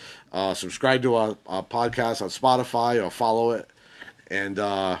Facebook. Subscribe to our podcast on Spotify or follow it. And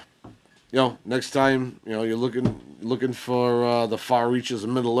next time, you're looking for the far reaches of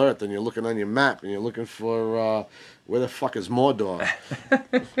Middle Earth, and you're looking on your map, and you're looking for where the fuck is Mordor.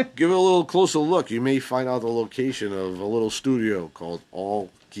 Give it a little closer look. You may find out the location of a little studio called All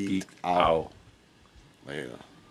Geeked Out. Later.